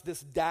giving us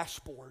this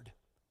dashboard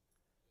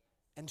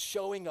and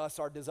showing us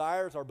our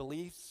desires, our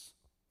beliefs,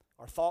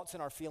 our thoughts,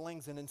 and our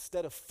feelings. And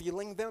instead of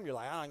feeling them, you're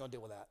like, I ain't going to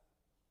deal with that.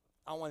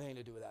 I don't want anything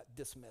to do with that.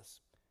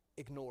 Dismiss.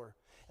 Ignore.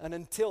 And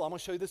until, I'm going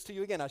to show you this to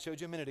you again. I showed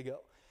you a minute ago.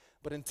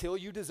 But until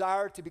you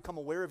desire to become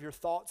aware of your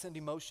thoughts and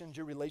emotions,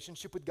 your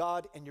relationship with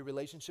God and your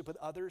relationship with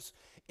others,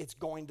 it's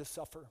going to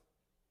suffer.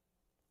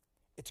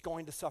 It's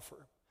going to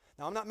suffer.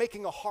 Now, I'm not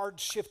making a hard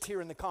shift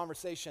here in the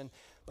conversation,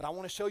 but I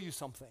want to show you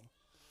something.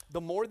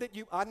 The more that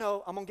I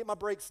know, I'm going to get my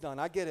brakes done.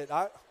 I get it.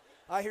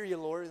 I hear you,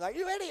 Lord. Like,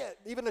 you idiot.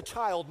 Even a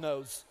child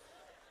knows.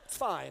 It's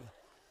fine.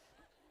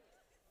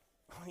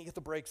 I'm going to get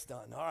the brakes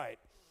done. All right.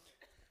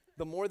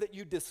 The more that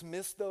you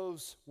dismiss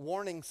those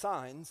warning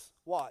signs,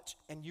 watch,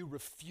 and you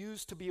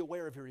refuse to be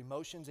aware of your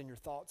emotions and your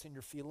thoughts and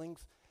your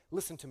feelings,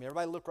 listen to me.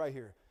 Everybody look right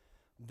here.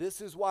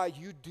 This is why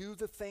you do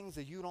the things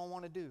that you don't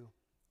want to do.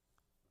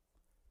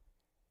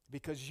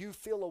 Because you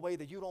feel a way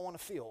that you don't want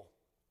to feel.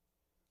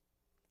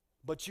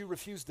 But you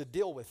refuse to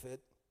deal with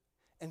it.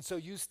 And so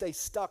you stay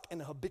stuck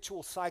in a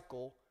habitual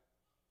cycle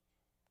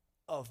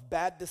of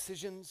bad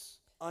decisions,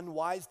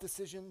 unwise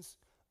decisions,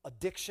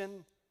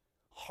 addiction,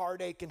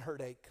 heartache, and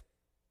hurtache.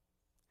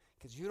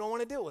 Because you don't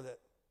want to deal with it.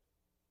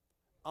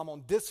 I'm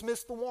going to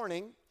dismiss the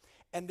warning,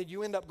 and then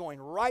you end up going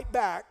right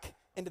back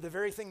into the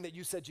very thing that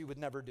you said you would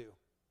never do.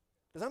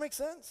 Does that make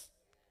sense?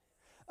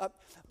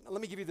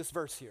 Let me give you this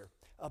verse here.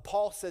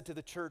 Paul said to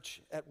the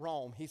church at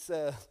Rome, he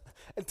said,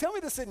 and tell me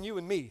this isn't you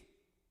and me.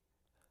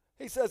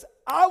 He says,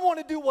 I want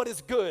to do what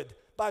is good.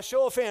 By a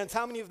show of hands,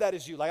 how many of that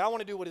is you? Like, I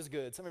want to do what is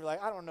good. Some of you are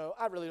like, I don't know.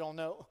 I really don't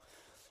know.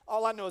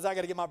 All I know is I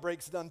got to get my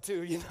brakes done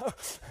too,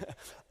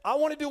 I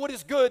want to do what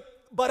is good,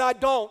 but I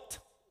don't.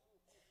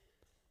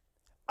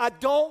 I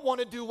don't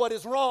want to do what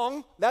is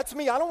wrong. That's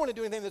me. I don't want to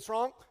do anything that's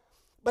wrong,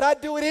 but I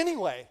do it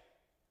anyway.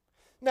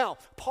 Now,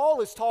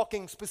 Paul is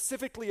talking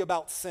specifically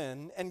about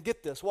sin, and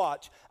get this,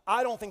 watch.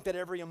 I don't think that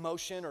every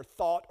emotion or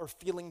thought or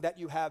feeling that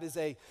you have is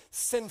a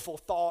sinful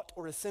thought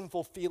or a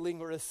sinful feeling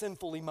or a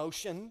sinful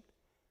emotion.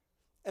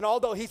 And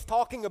although he's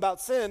talking about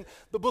sin,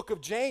 the book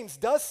of James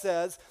does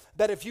says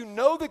that if you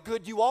know the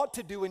good you ought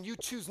to do and you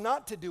choose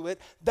not to do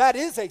it, that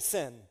is a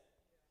sin.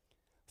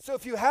 So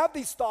if you have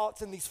these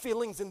thoughts and these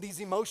feelings and these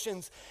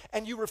emotions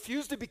and you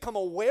refuse to become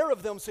aware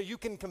of them so you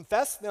can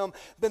confess them,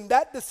 then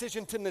that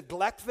decision to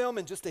neglect them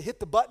and just to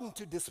hit the button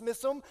to dismiss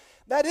them,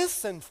 that is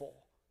sinful.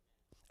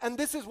 And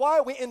this is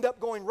why we end up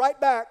going right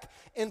back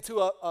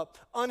into a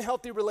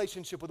unhealthy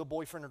relationship with a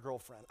boyfriend or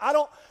girlfriend. I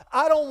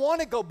don't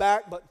want to go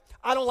back, but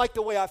I don't like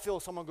the way I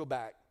feel, so I'm going to go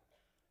back.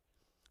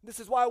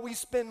 This is why we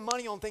spend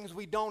money on things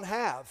we don't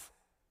have.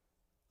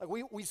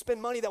 Like we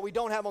spend money that we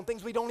don't have on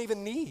things we don't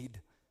even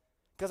need.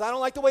 Because I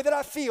don't like the way that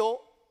I feel,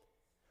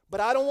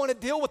 but I don't want to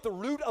deal with the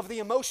root of the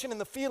emotion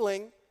and the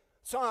feeling,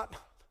 so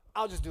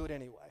I'll just do it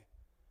anyway.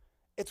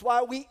 It's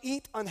why we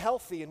eat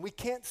unhealthy and we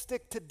can't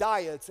stick to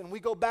diets and we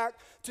go back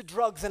to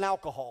drugs and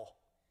alcohol.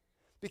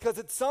 Because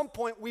at some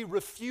point we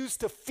refuse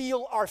to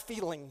feel our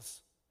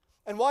feelings.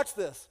 And watch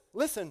this.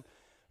 Listen,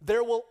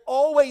 there will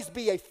always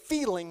be a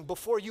feeling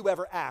before you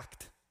ever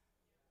act.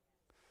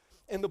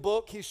 In the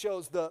book, he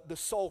shows the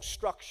soul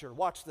structure.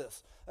 Watch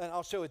this, and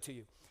I'll show it to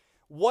you.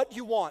 What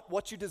you want,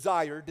 what you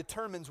desire,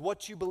 determines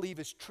what you believe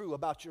is true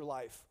about your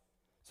life.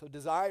 So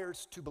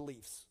desires to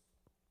beliefs.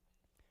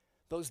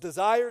 Those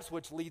desires,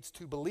 which leads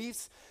to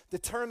beliefs,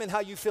 determine how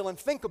you feel and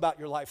think about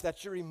your life.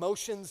 That's your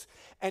emotions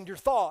and your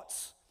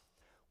thoughts,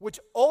 which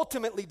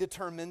ultimately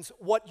determines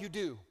what you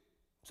do.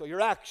 So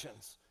your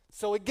actions.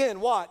 So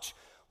again, watch.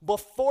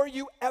 Before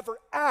you ever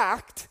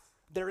act,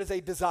 there is a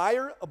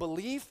desire, a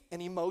belief, an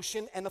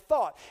emotion, and a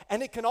thought.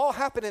 And it can all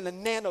happen in a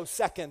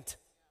nanosecond.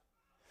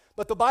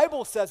 But the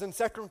Bible says in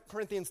 2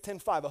 Corinthians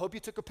 10:5, I hope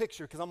you took a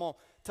picture because I'm going to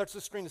touch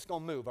the screen, it's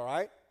going to move, all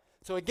right?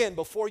 So again,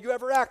 before you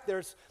ever act,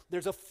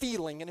 there's a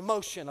feeling, an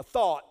emotion, a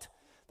thought.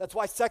 That's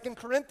why 2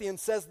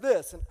 Corinthians says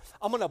this, and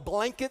I'm going to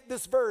blanket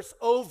this verse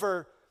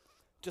over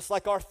just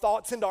like our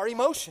thoughts and our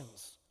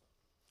emotions,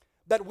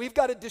 that we've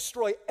got to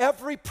destroy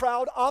every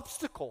proud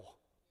obstacle.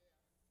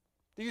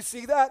 Do you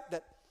see that?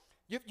 That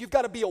you've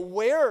got to be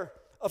aware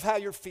of how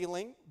you're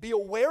feeling, be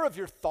aware of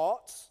your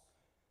thoughts,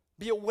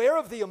 be aware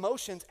of the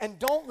emotions, and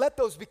don't let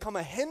those become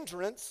a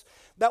hindrance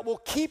that will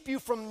keep you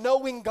from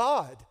knowing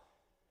God,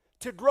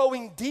 to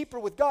growing deeper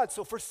with God.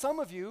 So for some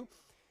of you,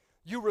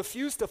 you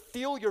refuse to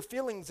feel your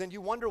feelings and you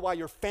wonder why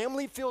your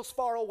family feels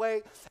far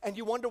away and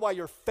you wonder why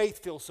your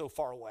faith feels so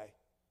far away.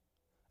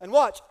 And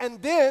watch,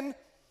 and then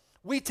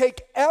we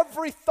take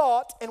every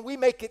thought and we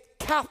make it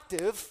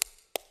captive,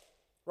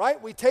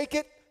 right? We take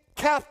it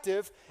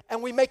captive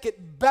and we make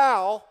it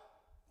bow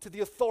to the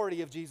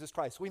authority of Jesus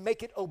Christ. We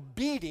make it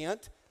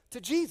obedient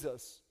to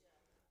Jesus.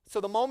 So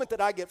the moment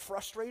that I get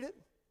frustrated,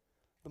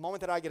 the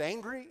moment that I get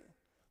angry,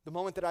 the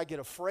moment that I get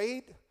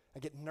afraid, I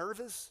get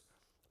nervous,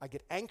 I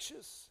get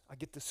anxious, I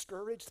get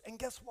discouraged, and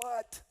guess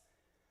what?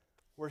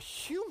 We're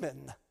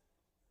human.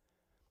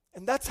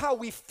 And that's how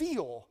we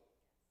feel.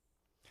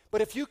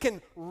 But if you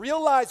can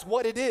realize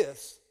what it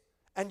is,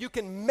 and you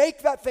can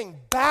make that thing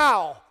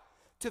bow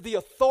to the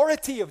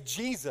authority of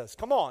Jesus,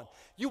 come on,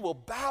 you will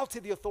bow to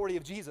the authority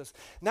of Jesus.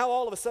 Now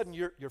all of a sudden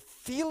you're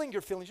feeling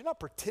your feelings. You're not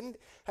pretending.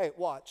 Hey,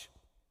 watch.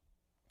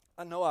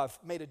 I know I've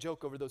made a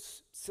joke over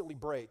those silly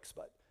brakes,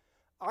 but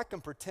I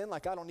can pretend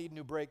like I don't need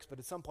new brakes, but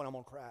at some point I'm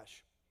going to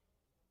crash.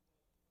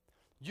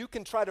 You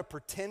can try to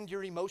pretend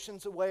your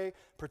emotions away,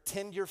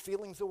 pretend your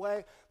feelings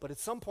away, but at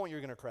some point you're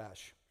going to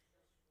crash.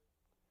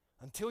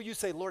 Until you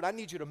say, Lord, I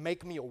need you to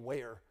make me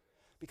aware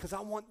because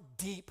I want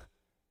deep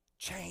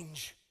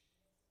change.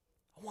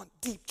 I want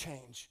deep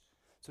change.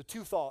 So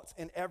 2 thoughts.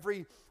 In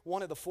every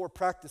one of the 4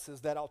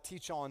 practices that I'll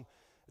teach on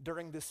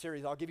during this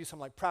series, I'll give you some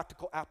like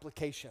practical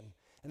application.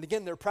 And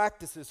again, they're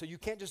practices, so you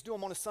can't just do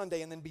them on a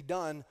Sunday and then be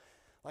done.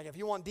 Like if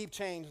you want deep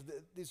change,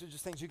 these are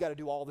just things you got to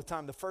do all the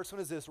time. The first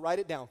one is this, write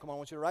it down. Come on, I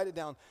want you to write it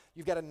down.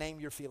 You've got to name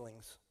your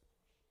feelings.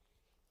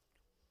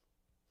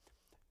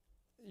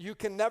 You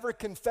can never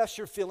confess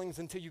your feelings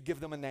until you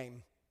give them a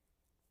name.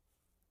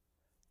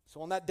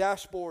 So on that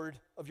dashboard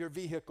of your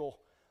vehicle,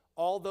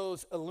 all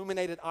those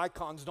illuminated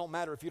icons don't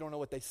matter if you don't know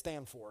what they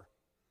stand for.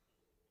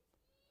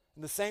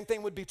 And the same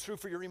thing would be true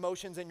for your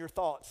emotions and your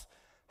thoughts.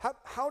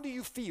 How do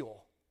you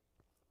feel?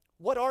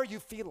 What are you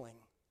feeling?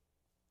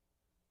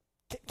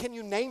 Can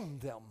you name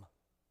them?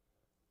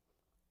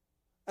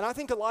 And I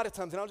think a lot of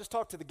times, and I'll just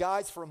talk to the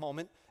guys for a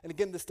moment, and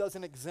again, this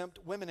doesn't exempt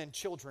women and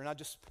children.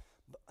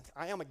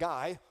 I am a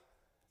guy.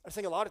 I just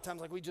think a lot of times,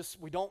 like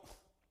we don't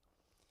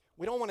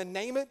want to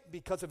name it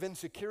because of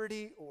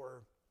insecurity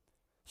or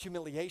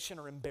humiliation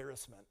or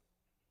embarrassment.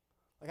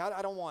 Like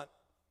I don't want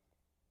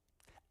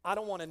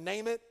to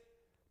name it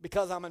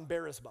because I'm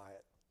embarrassed by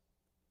it.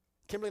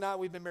 Kimberly and I,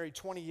 we've been married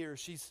 20 years.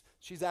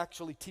 She's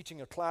actually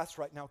teaching a class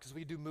right now because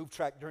we do Move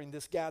Track during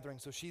this gathering.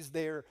 So she's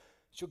there.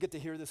 She'll get to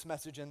hear this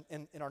message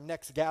in our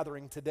next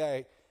gathering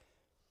today.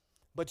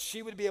 But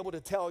she would be able to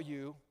tell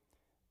you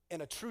in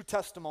a true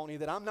testimony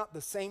that I'm not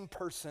the same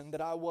person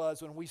that I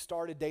was when we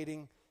started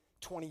dating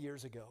 20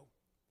 years ago.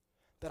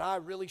 That I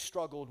really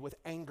struggled with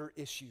anger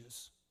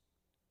issues.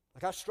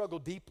 Like I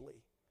struggled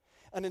deeply.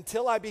 And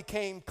until I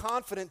became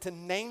confident to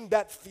name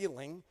that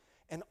feeling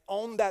and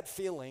own that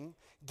feeling,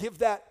 give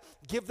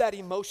that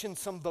emotion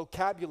some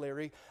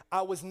vocabulary,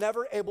 I was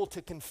never able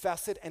to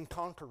confess it and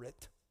conquer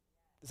it.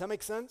 Does that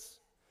make sense?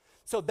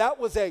 So that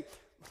was I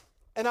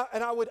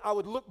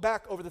would look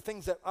back over the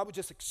things that I would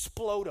just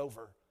explode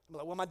over. I'm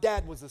like, well, my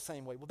dad was the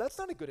same way. Well, that's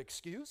not a good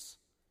excuse.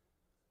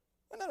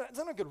 That's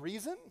not a good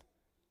reason.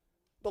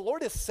 The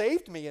Lord has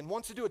saved me and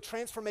wants to do a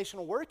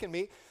transformational work in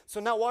me.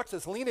 So now watch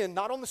this. Lean in,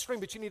 not on the screen,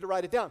 but you need to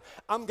write it down.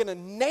 I'm going to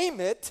name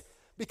it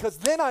because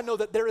then I know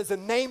that there is a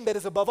name that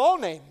is above all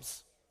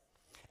names.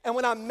 And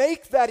when I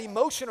make that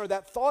emotion or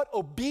that thought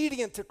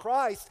obedient to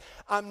Christ,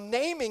 I'm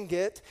naming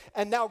it,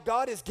 and now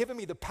God has given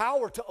me the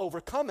power to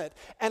overcome it.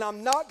 And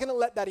I'm not going to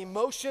let that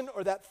emotion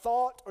or that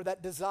thought or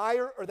that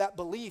desire or that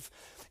belief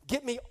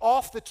get me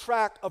off the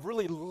track of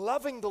really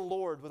loving the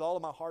Lord with all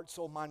of my heart,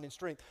 soul, mind, and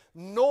strength.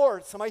 Nor,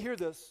 somebody hear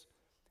this,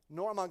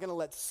 nor am I going to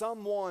let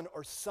someone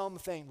or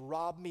something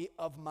rob me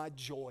of my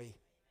joy.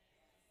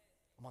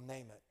 I'm going to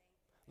name it.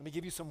 Let me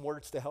give you some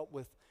words to help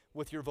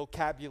with your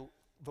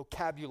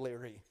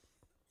vocabulary.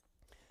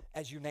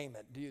 As you name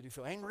it. Do you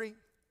feel angry?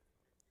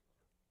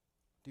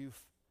 Do you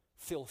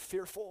feel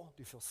fearful?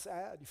 Do you feel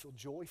sad? Do you feel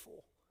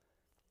joyful?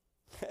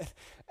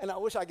 And I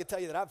wish I could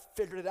tell you that I've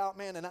figured it out,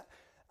 man, and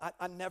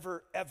I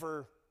never,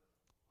 ever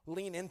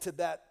lean into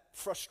that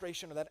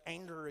frustration or that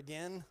anger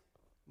again,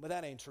 but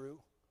that ain't true.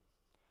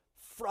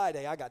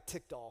 Friday, I got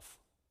ticked off,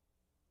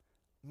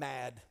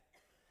 mad.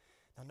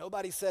 Now,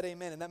 nobody said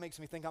amen, and that makes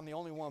me think I'm the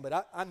only one,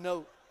 but I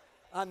know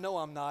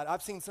I'm not.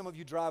 I've seen some of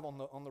you drive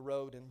on the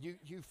road, and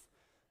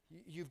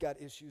you've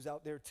got issues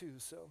out there too,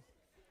 so.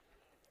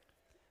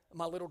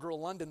 My little girl,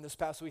 London, this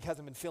past week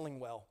hasn't been feeling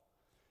well.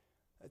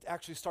 It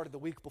actually started the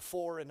week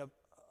before, and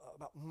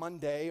about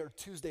Monday or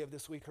Tuesday of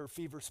this week, her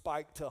fever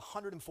spiked to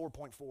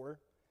 104.4.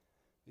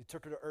 We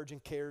took her to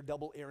urgent care,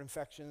 double ear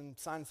infection,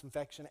 sinus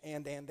infection,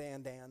 and.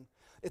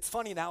 It's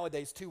funny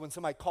nowadays, too, when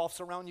somebody coughs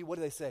around you, what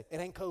do they say? It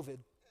ain't COVID.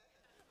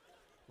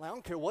 Like, I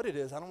don't care what it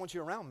is. I don't want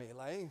you around me.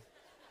 Like,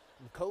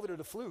 COVID or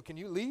the flu, can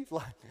you leave?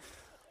 Like,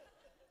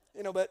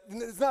 but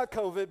it's not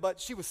COVID, but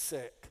she was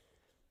sick.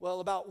 Well,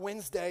 about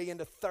Wednesday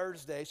into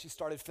Thursday, she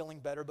started feeling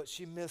better, but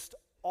she missed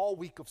all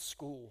week of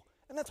school,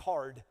 and that's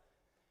hard.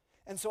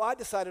 And so I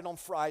decided on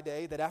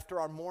Friday that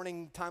after our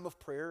morning time of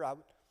prayer, I'd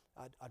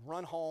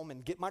run home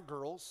and get my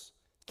girls,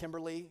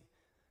 Kimberly,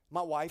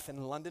 my wife,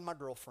 and London, my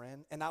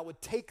girlfriend, and I would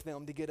take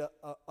them to get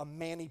a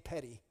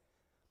mani-pedi.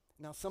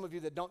 Now, some of you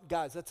that don't,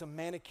 guys, that's a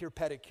manicure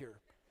pedicure,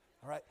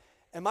 all right?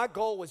 And my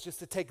goal was just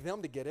to take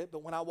them to get it,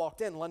 but when I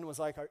walked in, London was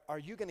like, are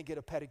you going to get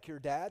a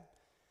pedicure, Dad?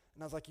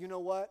 And I was like, you know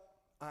what?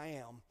 I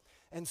am.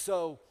 And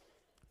so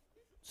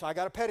I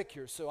got a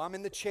pedicure. So I'm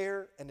in the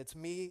chair, and it's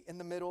me in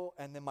the middle,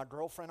 and then my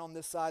girlfriend on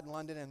this side in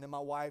London, and then my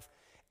wife.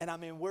 And I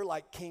mean, we're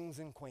like kings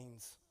and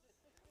queens.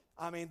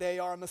 I mean, they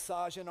are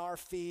massaging our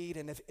feet.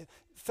 And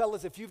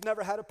fellas, if you've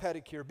never had a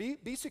pedicure,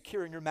 be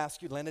secure in your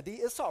masculinity.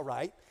 It's all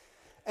right.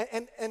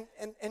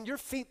 And your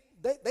feet,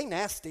 they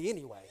nasty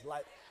anyway.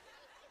 Like,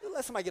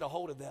 let somebody get a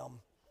hold of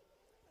them.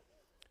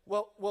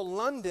 Well,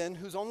 London,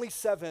 who's only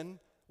 7,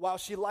 while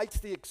she likes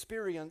the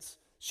experience,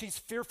 she's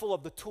fearful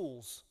of the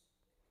tools.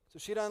 So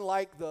she doesn't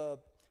like the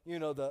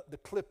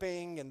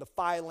clipping and the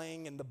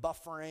filing and the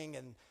buffering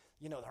and,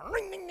 the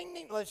ring, ding, ding,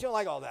 ding. She don't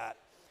like all that.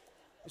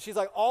 And she's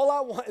like, all I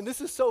want, and this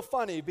is so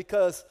funny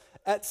because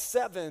at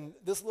 7,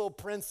 this little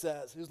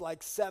princess who's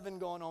like 7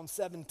 going on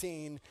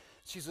 17,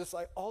 she's just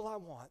like, all I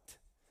want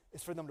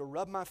is for them to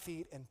rub my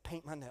feet and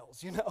paint my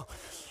nails,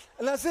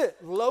 And that's it,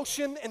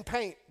 lotion and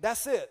paint,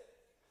 that's it.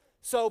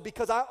 So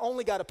because I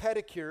only got a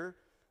pedicure,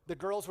 the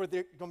girls were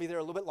going to be there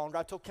a little bit longer.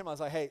 I told Kim, I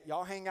was like, hey,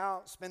 y'all hang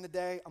out, spend the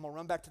day. I'm going to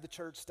run back to the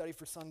church, study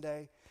for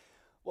Sunday.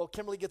 Well,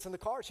 Kimberly gets in the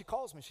car. She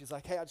calls me. She's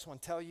like, hey, I just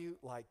want to tell you,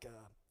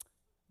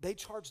 they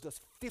charged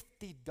us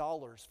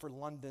 $50 for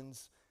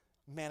London's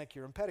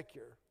manicure and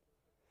pedicure.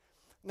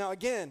 Now,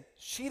 again,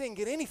 she didn't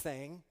get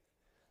anything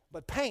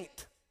but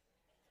paint.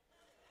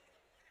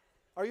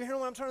 Are you hearing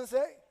what I'm trying to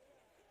say?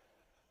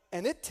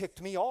 And it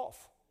ticked me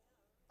off.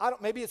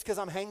 Maybe it's because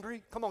I'm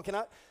hangry. Come on,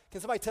 can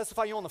somebody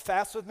testify you on the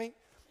fast with me?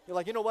 You're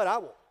like, you know what? I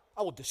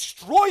will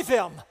destroy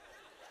them.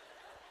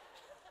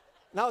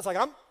 And I was like,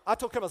 I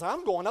told Kim, I was like,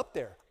 I'm going up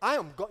there.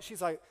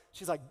 She's like,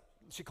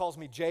 she calls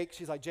me Jake.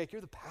 She's like, Jake,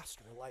 you're the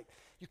pastor. Like,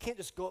 you can't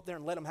just go up there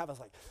and let them have it. I was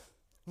like,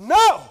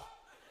 no.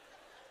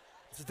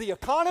 It's the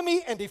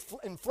economy and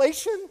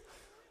inflation.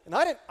 And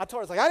I told her,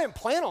 I was like, I didn't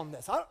plan on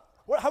this. How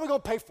are we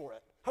going to pay for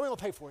it? How are we going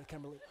to pay for it,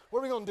 Kimberly? What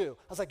are we going to do?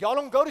 I was like, y'all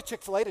don't go to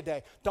Chick-fil-A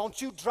today. Don't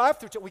you drive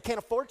through. We can't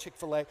afford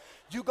Chick-fil-A.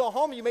 You go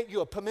home and you make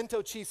you a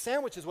pimento cheese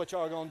sandwich is what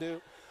y'all are going to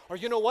do. Or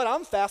you know what?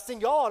 I'm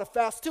fasting. Y'all ought to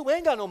fast too. We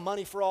ain't got no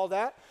money for all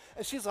that.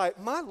 And she's like,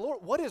 my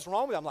Lord, what is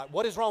wrong with you? I'm like,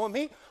 what is wrong with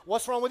me?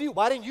 What's wrong with you?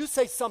 Why didn't you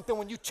say something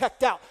when you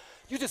checked out?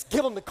 You just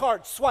give them the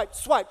card. Swipe,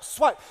 swipe,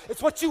 swipe.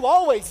 It's what you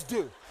always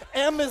do.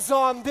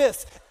 Amazon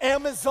this,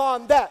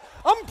 Amazon that.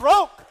 I'm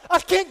broke. I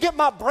can't get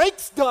my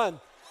brakes done.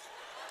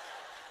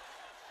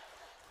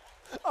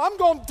 I'm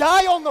going to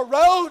die on the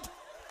road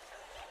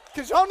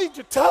because y'all need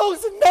your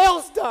toes and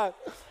nails done.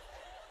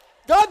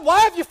 God, why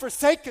have you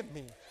forsaken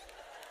me?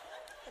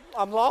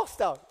 I'm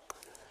lost out.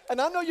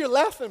 And I know you're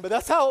laughing, but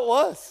that's how it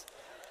was.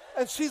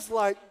 And she's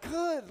like,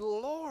 good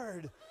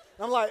Lord. And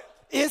I'm like,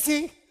 is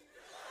he?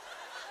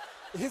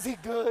 Is he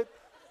good?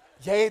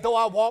 Yea, though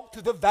I walk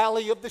through the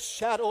valley of the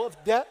shadow of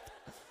death.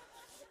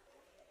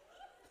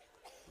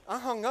 I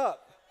hung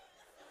up.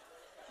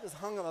 I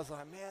was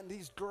like, man,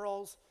 these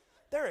girls,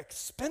 they're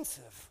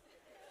expensive.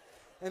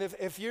 And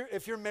if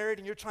you're married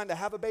and you're trying to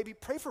have a baby,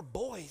 pray for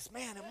boys.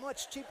 Man, they're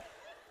much cheaper.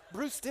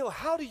 Bruce Steele,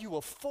 how do you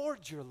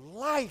afford your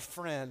life,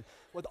 friend,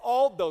 with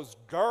all those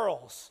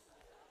girls?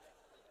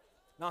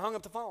 And I hung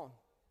up the phone.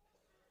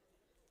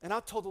 And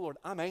I told the Lord,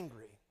 I'm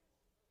angry.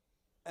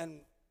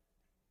 And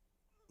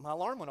my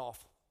alarm went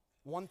off,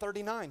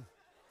 1:39.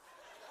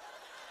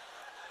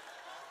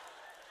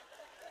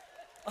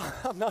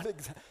 I'm not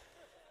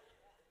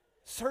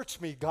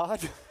Search me, God.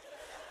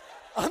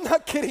 I'm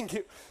not kidding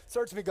you.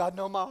 Search me, God.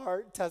 Know my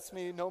heart. Test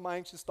me. Know my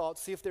anxious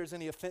thoughts. See if there's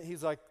any offense.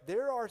 He's like,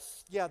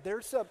 there's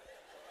some.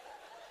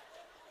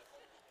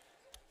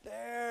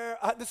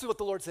 This is what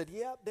the Lord said.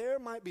 Yeah, there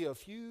might be a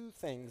few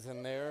things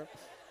in there.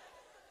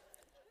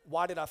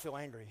 Why did I feel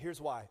angry?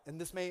 Here's why.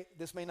 And this may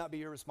not be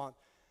your response,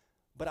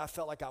 but I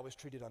felt like I was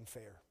treated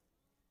unfair.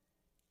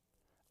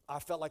 I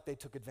felt like they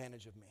took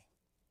advantage of me.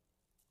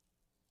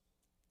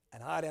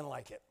 And I didn't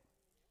like it.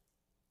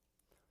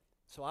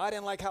 So I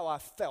didn't like how I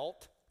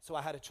felt, so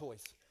I had a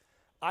choice.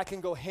 I can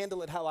go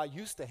handle it how I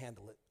used to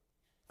handle it.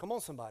 Come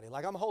on, somebody.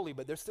 Like, I'm holy,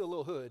 but there's still a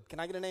little hood. Can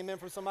I get an amen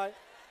from somebody?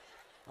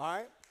 All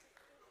right?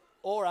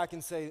 Or I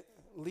can say,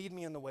 lead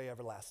me in the way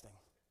everlasting.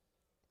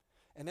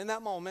 And in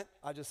that moment,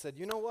 I just said,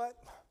 you know what?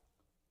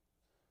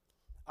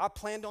 I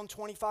planned on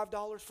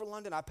 $25 for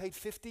London. I paid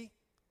 $50.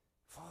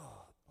 Oh,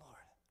 Lord.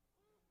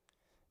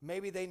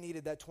 Maybe they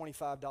needed that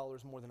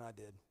 $25 more than I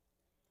did.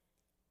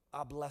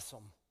 I bless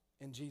them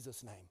in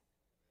Jesus' name.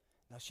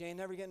 Now, she ain't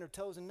never getting her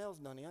toes and nails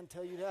done. I can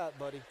tell you that,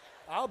 buddy.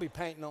 I'll be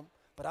painting them,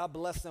 but I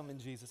bless them in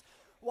Jesus.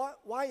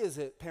 Why is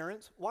it,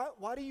 parents?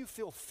 Why do you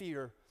feel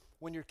fear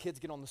when your kids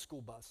get on the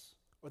school bus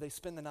or they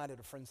spend the night at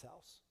a friend's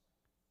house?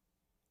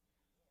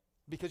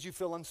 Because you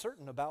feel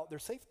uncertain about their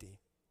safety,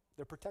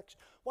 their protection.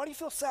 Why do you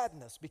feel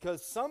sadness?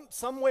 Because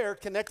somewhere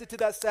connected to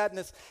that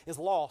sadness is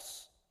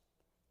loss.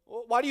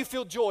 Why do you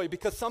feel joy?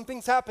 Because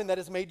something's happened that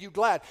has made you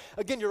glad.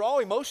 Again, you're all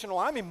emotional.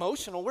 I'm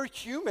emotional. We're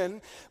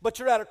human, but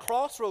you're at a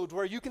crossroads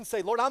where you can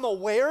say, Lord, I'm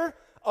aware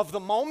of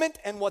the moment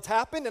and what's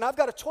happened, and I've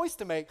got a choice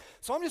to make.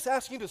 So I'm just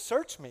asking you to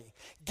search me.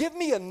 Give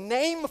me a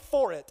name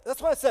for it.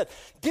 That's what I said.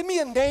 Give me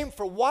a name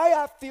for why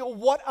I feel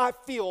what I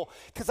feel,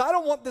 because I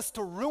don't want this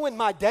to ruin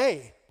my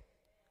day.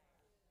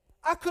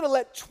 I could have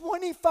let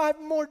 $25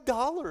 more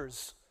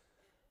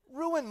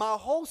ruin my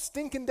whole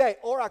stinking day.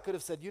 Or I could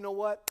have said, you know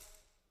what?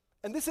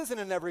 And this isn't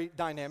in every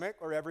dynamic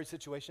or every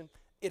situation.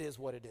 It is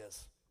what it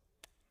is.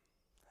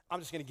 I'm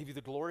just going to give you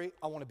the glory.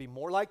 I want to be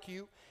more like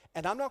you.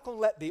 And I'm not going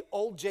to let the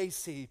old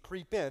JC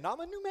creep in. I'm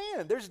a new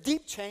man. There's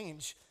deep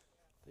change.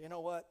 You know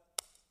what?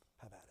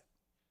 Have at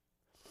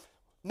it.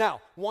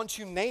 Now, once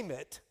you name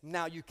it,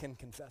 now you can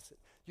confess it.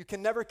 You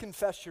can never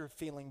confess your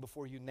feeling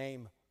before you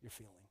name your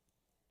feeling.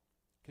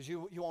 Because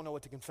you won't know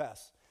what to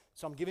confess.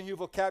 So I'm giving you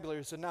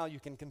vocabulary so now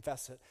you can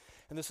confess it.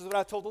 And this is what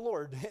I told the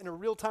Lord in a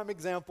real-time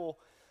example,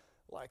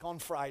 like on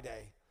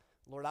Friday.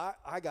 Lord,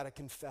 I got to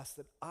confess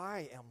that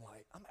I'm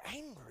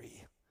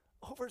angry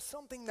over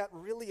something that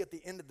really at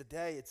the end of the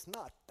day, it's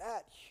not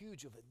that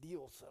huge of a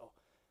deal. So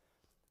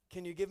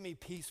can you give me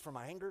peace for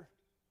my anger?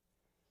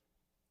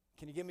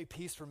 Can you give me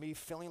peace for me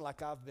feeling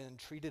like I've been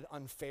treated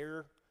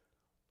unfair?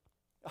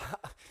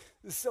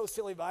 It's so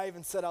silly, but I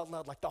even said out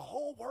loud, like the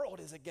whole world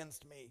is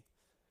against me.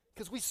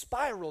 Because we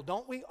spiral,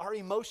 don't we? Our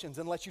emotions,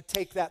 unless you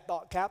take that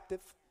thought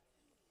captive.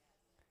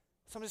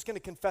 So I'm just going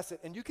to confess it.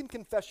 And you can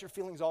confess your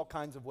feelings all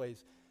kinds of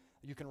ways.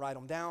 You can write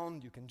them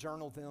down. You can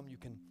journal them. You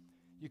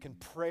can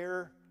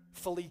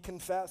prayerfully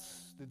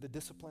confess through the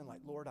discipline.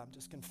 Like, Lord, I'm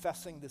just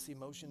confessing this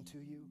emotion to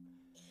you.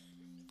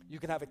 You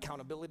can have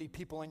accountability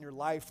people in your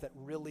life that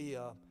really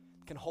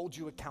can hold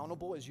you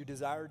accountable as you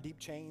desire deep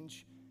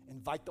change.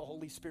 Invite the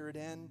Holy Spirit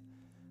in.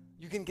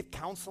 You can get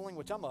counseling,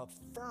 which I'm a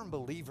firm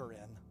believer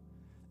in.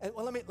 And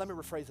well, let me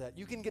rephrase that.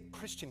 You can get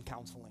Christian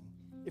counseling.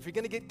 If you're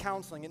going to get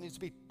counseling, it needs to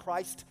be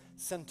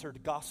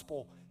Christ-centered,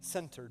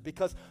 gospel-centered.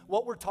 Because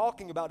what we're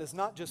talking about is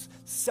not just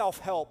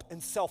self-help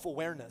and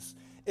self-awareness.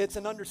 It's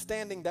an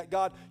understanding that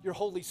God, your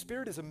Holy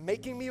Spirit is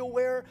making me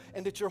aware,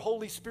 and it's your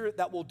Holy Spirit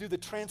that will do the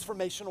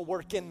transformational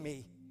work in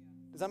me.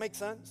 Does that make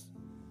sense?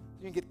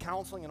 You can get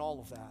counseling and all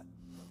of that.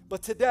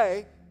 But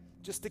today,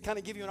 just to kind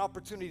of give you an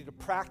opportunity to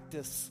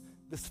practice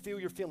this feel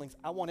your feelings,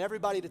 I want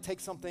everybody to take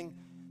something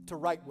to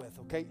write with,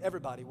 okay?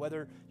 Everybody,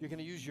 whether you're going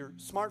to use your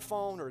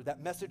smartphone or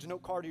that message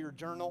note card or your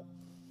journal.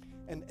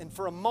 And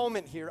for a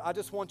moment here, I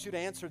just want you to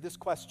answer this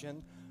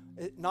question,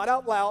 not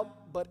out loud,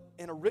 but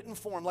in a written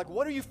form. Like,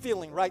 what are you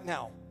feeling right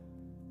now?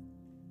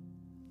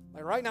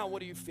 Like, right now,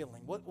 what are you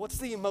feeling? What's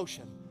the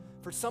emotion?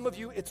 For some of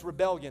you, it's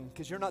rebellion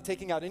because you're not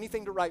taking out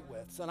anything to write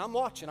with. So, and I'm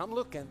watching, I'm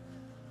looking.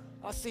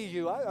 I see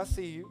you, I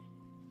see you.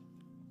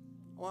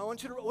 Well, I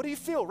want you to, what do you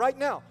feel right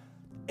now?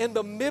 In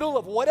the middle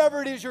of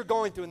whatever it is you're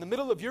going through, in the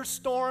middle of your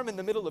storm, in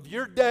the middle of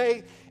your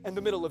day, in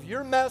the middle of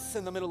your mess,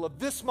 in the middle of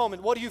this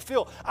moment, what do you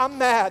feel? I'm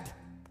mad.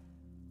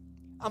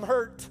 I'm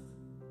hurt.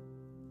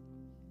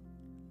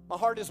 My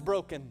heart is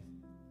broken.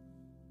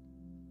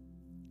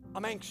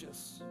 I'm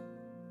anxious.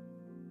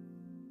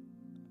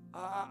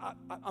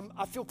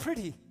 I feel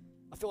pretty.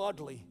 I feel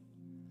ugly.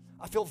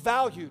 I feel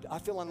valued. I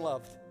feel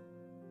unloved.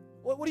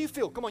 What do you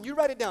feel? Come on, you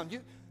write it down.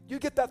 You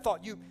get that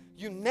thought. You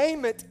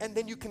name it, and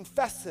then you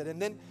confess it,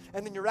 and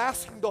then you're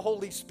asking the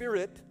Holy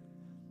Spirit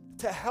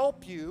to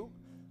help you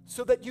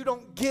so that you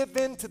don't give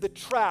in to the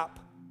trap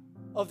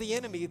of the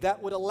enemy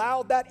that would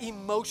allow that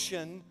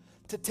emotion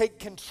to take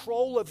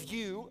control of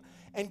you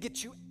and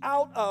get you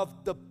out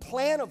of the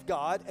plan of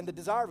God and the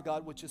desire of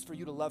God, which is for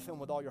you to love Him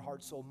with all your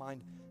heart, soul,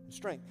 mind, and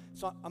strength.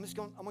 So I'm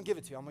going to give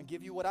it to you. I'm going to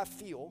give you what I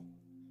feel,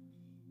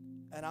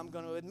 and I'm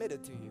going to admit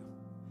it to you.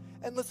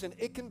 And listen,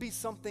 it can be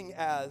something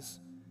as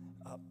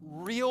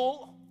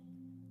real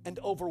and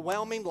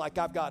overwhelming, like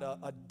I've got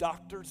a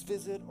doctor's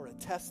visit or a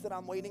test that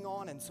I'm waiting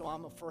on, and so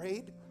I'm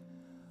afraid.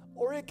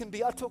 Or it can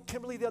be, I told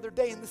Kimberly the other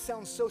day, and this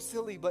sounds so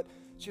silly, but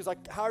she was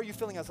like, how are you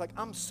feeling? I was like,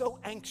 I'm so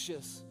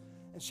anxious.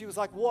 And she was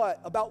like,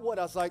 what? About what?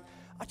 I was like,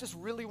 I just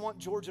really want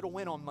Georgia to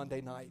win on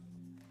Monday night.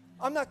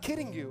 I'm not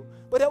kidding you,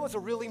 but that was a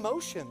real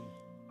emotion.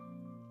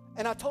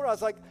 And I told her, I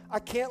was like, I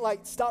can't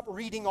stop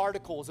reading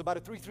articles about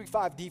a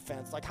 3-3-5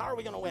 defense. Like, how are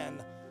we going to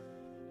win?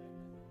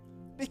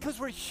 Because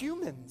we're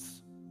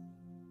humans.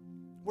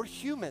 We're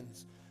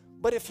humans.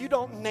 But if you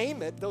don't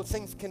name it, those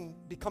things can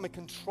become a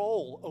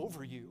control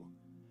over you.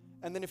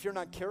 And then if you're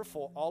not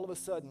careful, all of a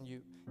sudden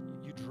you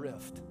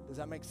drift. Does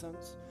that make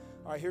sense?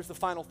 All right, here's the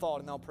final thought,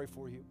 and I'll pray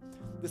for you.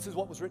 This is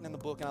what was written in the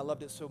book, and I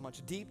loved it so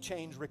much. Deep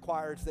change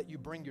requires that you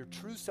bring your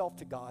true self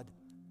to God,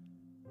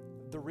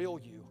 the real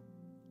you.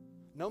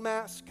 No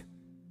mask,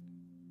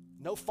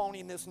 no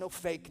phoniness, no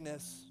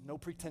fakeness, no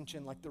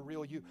pretension, like the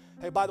real you.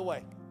 Hey, by the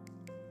way,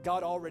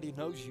 God already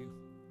knows you.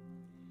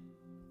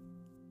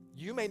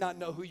 You may not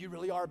know who you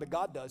really are, but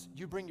God does.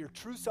 You bring your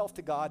true self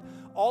to God,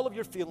 all of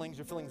your feelings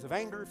of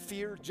anger,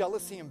 fear,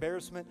 jealousy,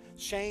 embarrassment,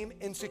 shame,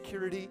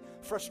 insecurity,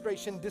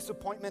 frustration,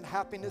 disappointment,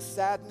 happiness,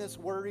 sadness,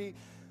 worry,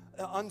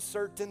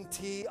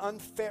 uncertainty,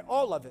 unfair,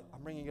 all of it.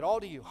 I'm bringing it all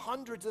to you,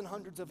 hundreds and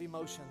hundreds of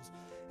emotions.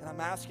 And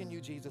I'm asking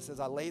you, Jesus, as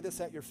I lay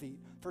this at your feet,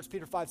 1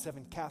 Peter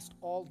 5:7, cast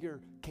all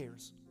your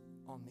cares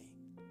on me,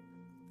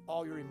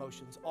 all your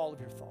emotions, all of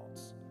your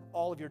thoughts,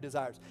 all of your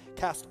desires.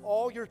 Cast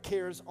all your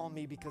cares on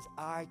me because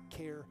I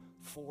care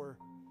for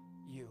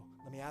you.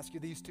 Let me ask you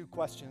these two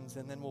questions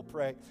and then we'll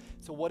pray.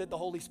 So what did the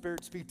Holy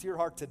Spirit speak to your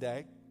heart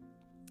today?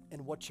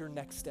 And what's your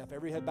next step?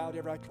 Every head bowed,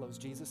 every eye closed.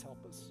 Jesus,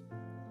 help us.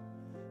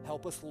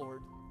 Help us,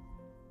 Lord.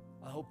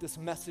 I hope this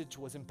message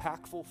was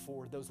impactful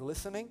for those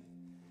listening.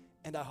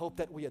 And I hope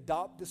that we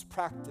adopt this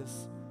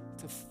practice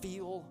to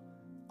feel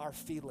our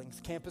feelings.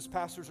 Campus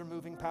pastors are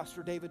moving.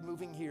 Pastor David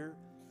moving here.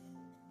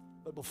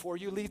 But before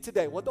you leave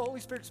today, what the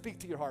Holy Spirit speak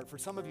to your heart? For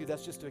some of you,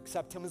 that's just to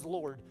accept Him as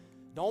Lord.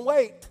 Don't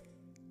wait.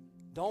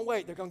 Don't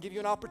wait. They're going to give you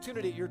an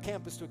opportunity at your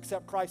campus to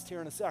accept Christ here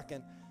in a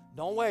second.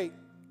 Don't wait.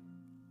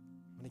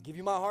 I'm going to give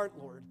you my heart,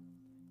 Lord.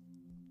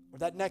 Or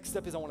that next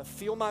step is I want to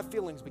feel my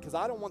feelings because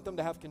I don't want them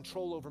to have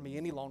control over me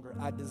any longer.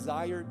 I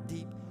desire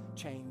deep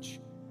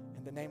change.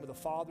 In the name of the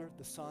Father,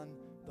 the Son,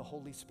 the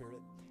Holy Spirit.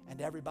 And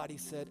everybody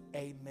said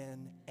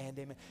amen and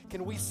amen.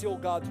 Can we seal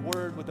God's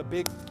word with a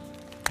big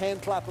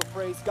hand clap of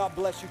praise? God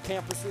bless you,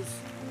 campuses.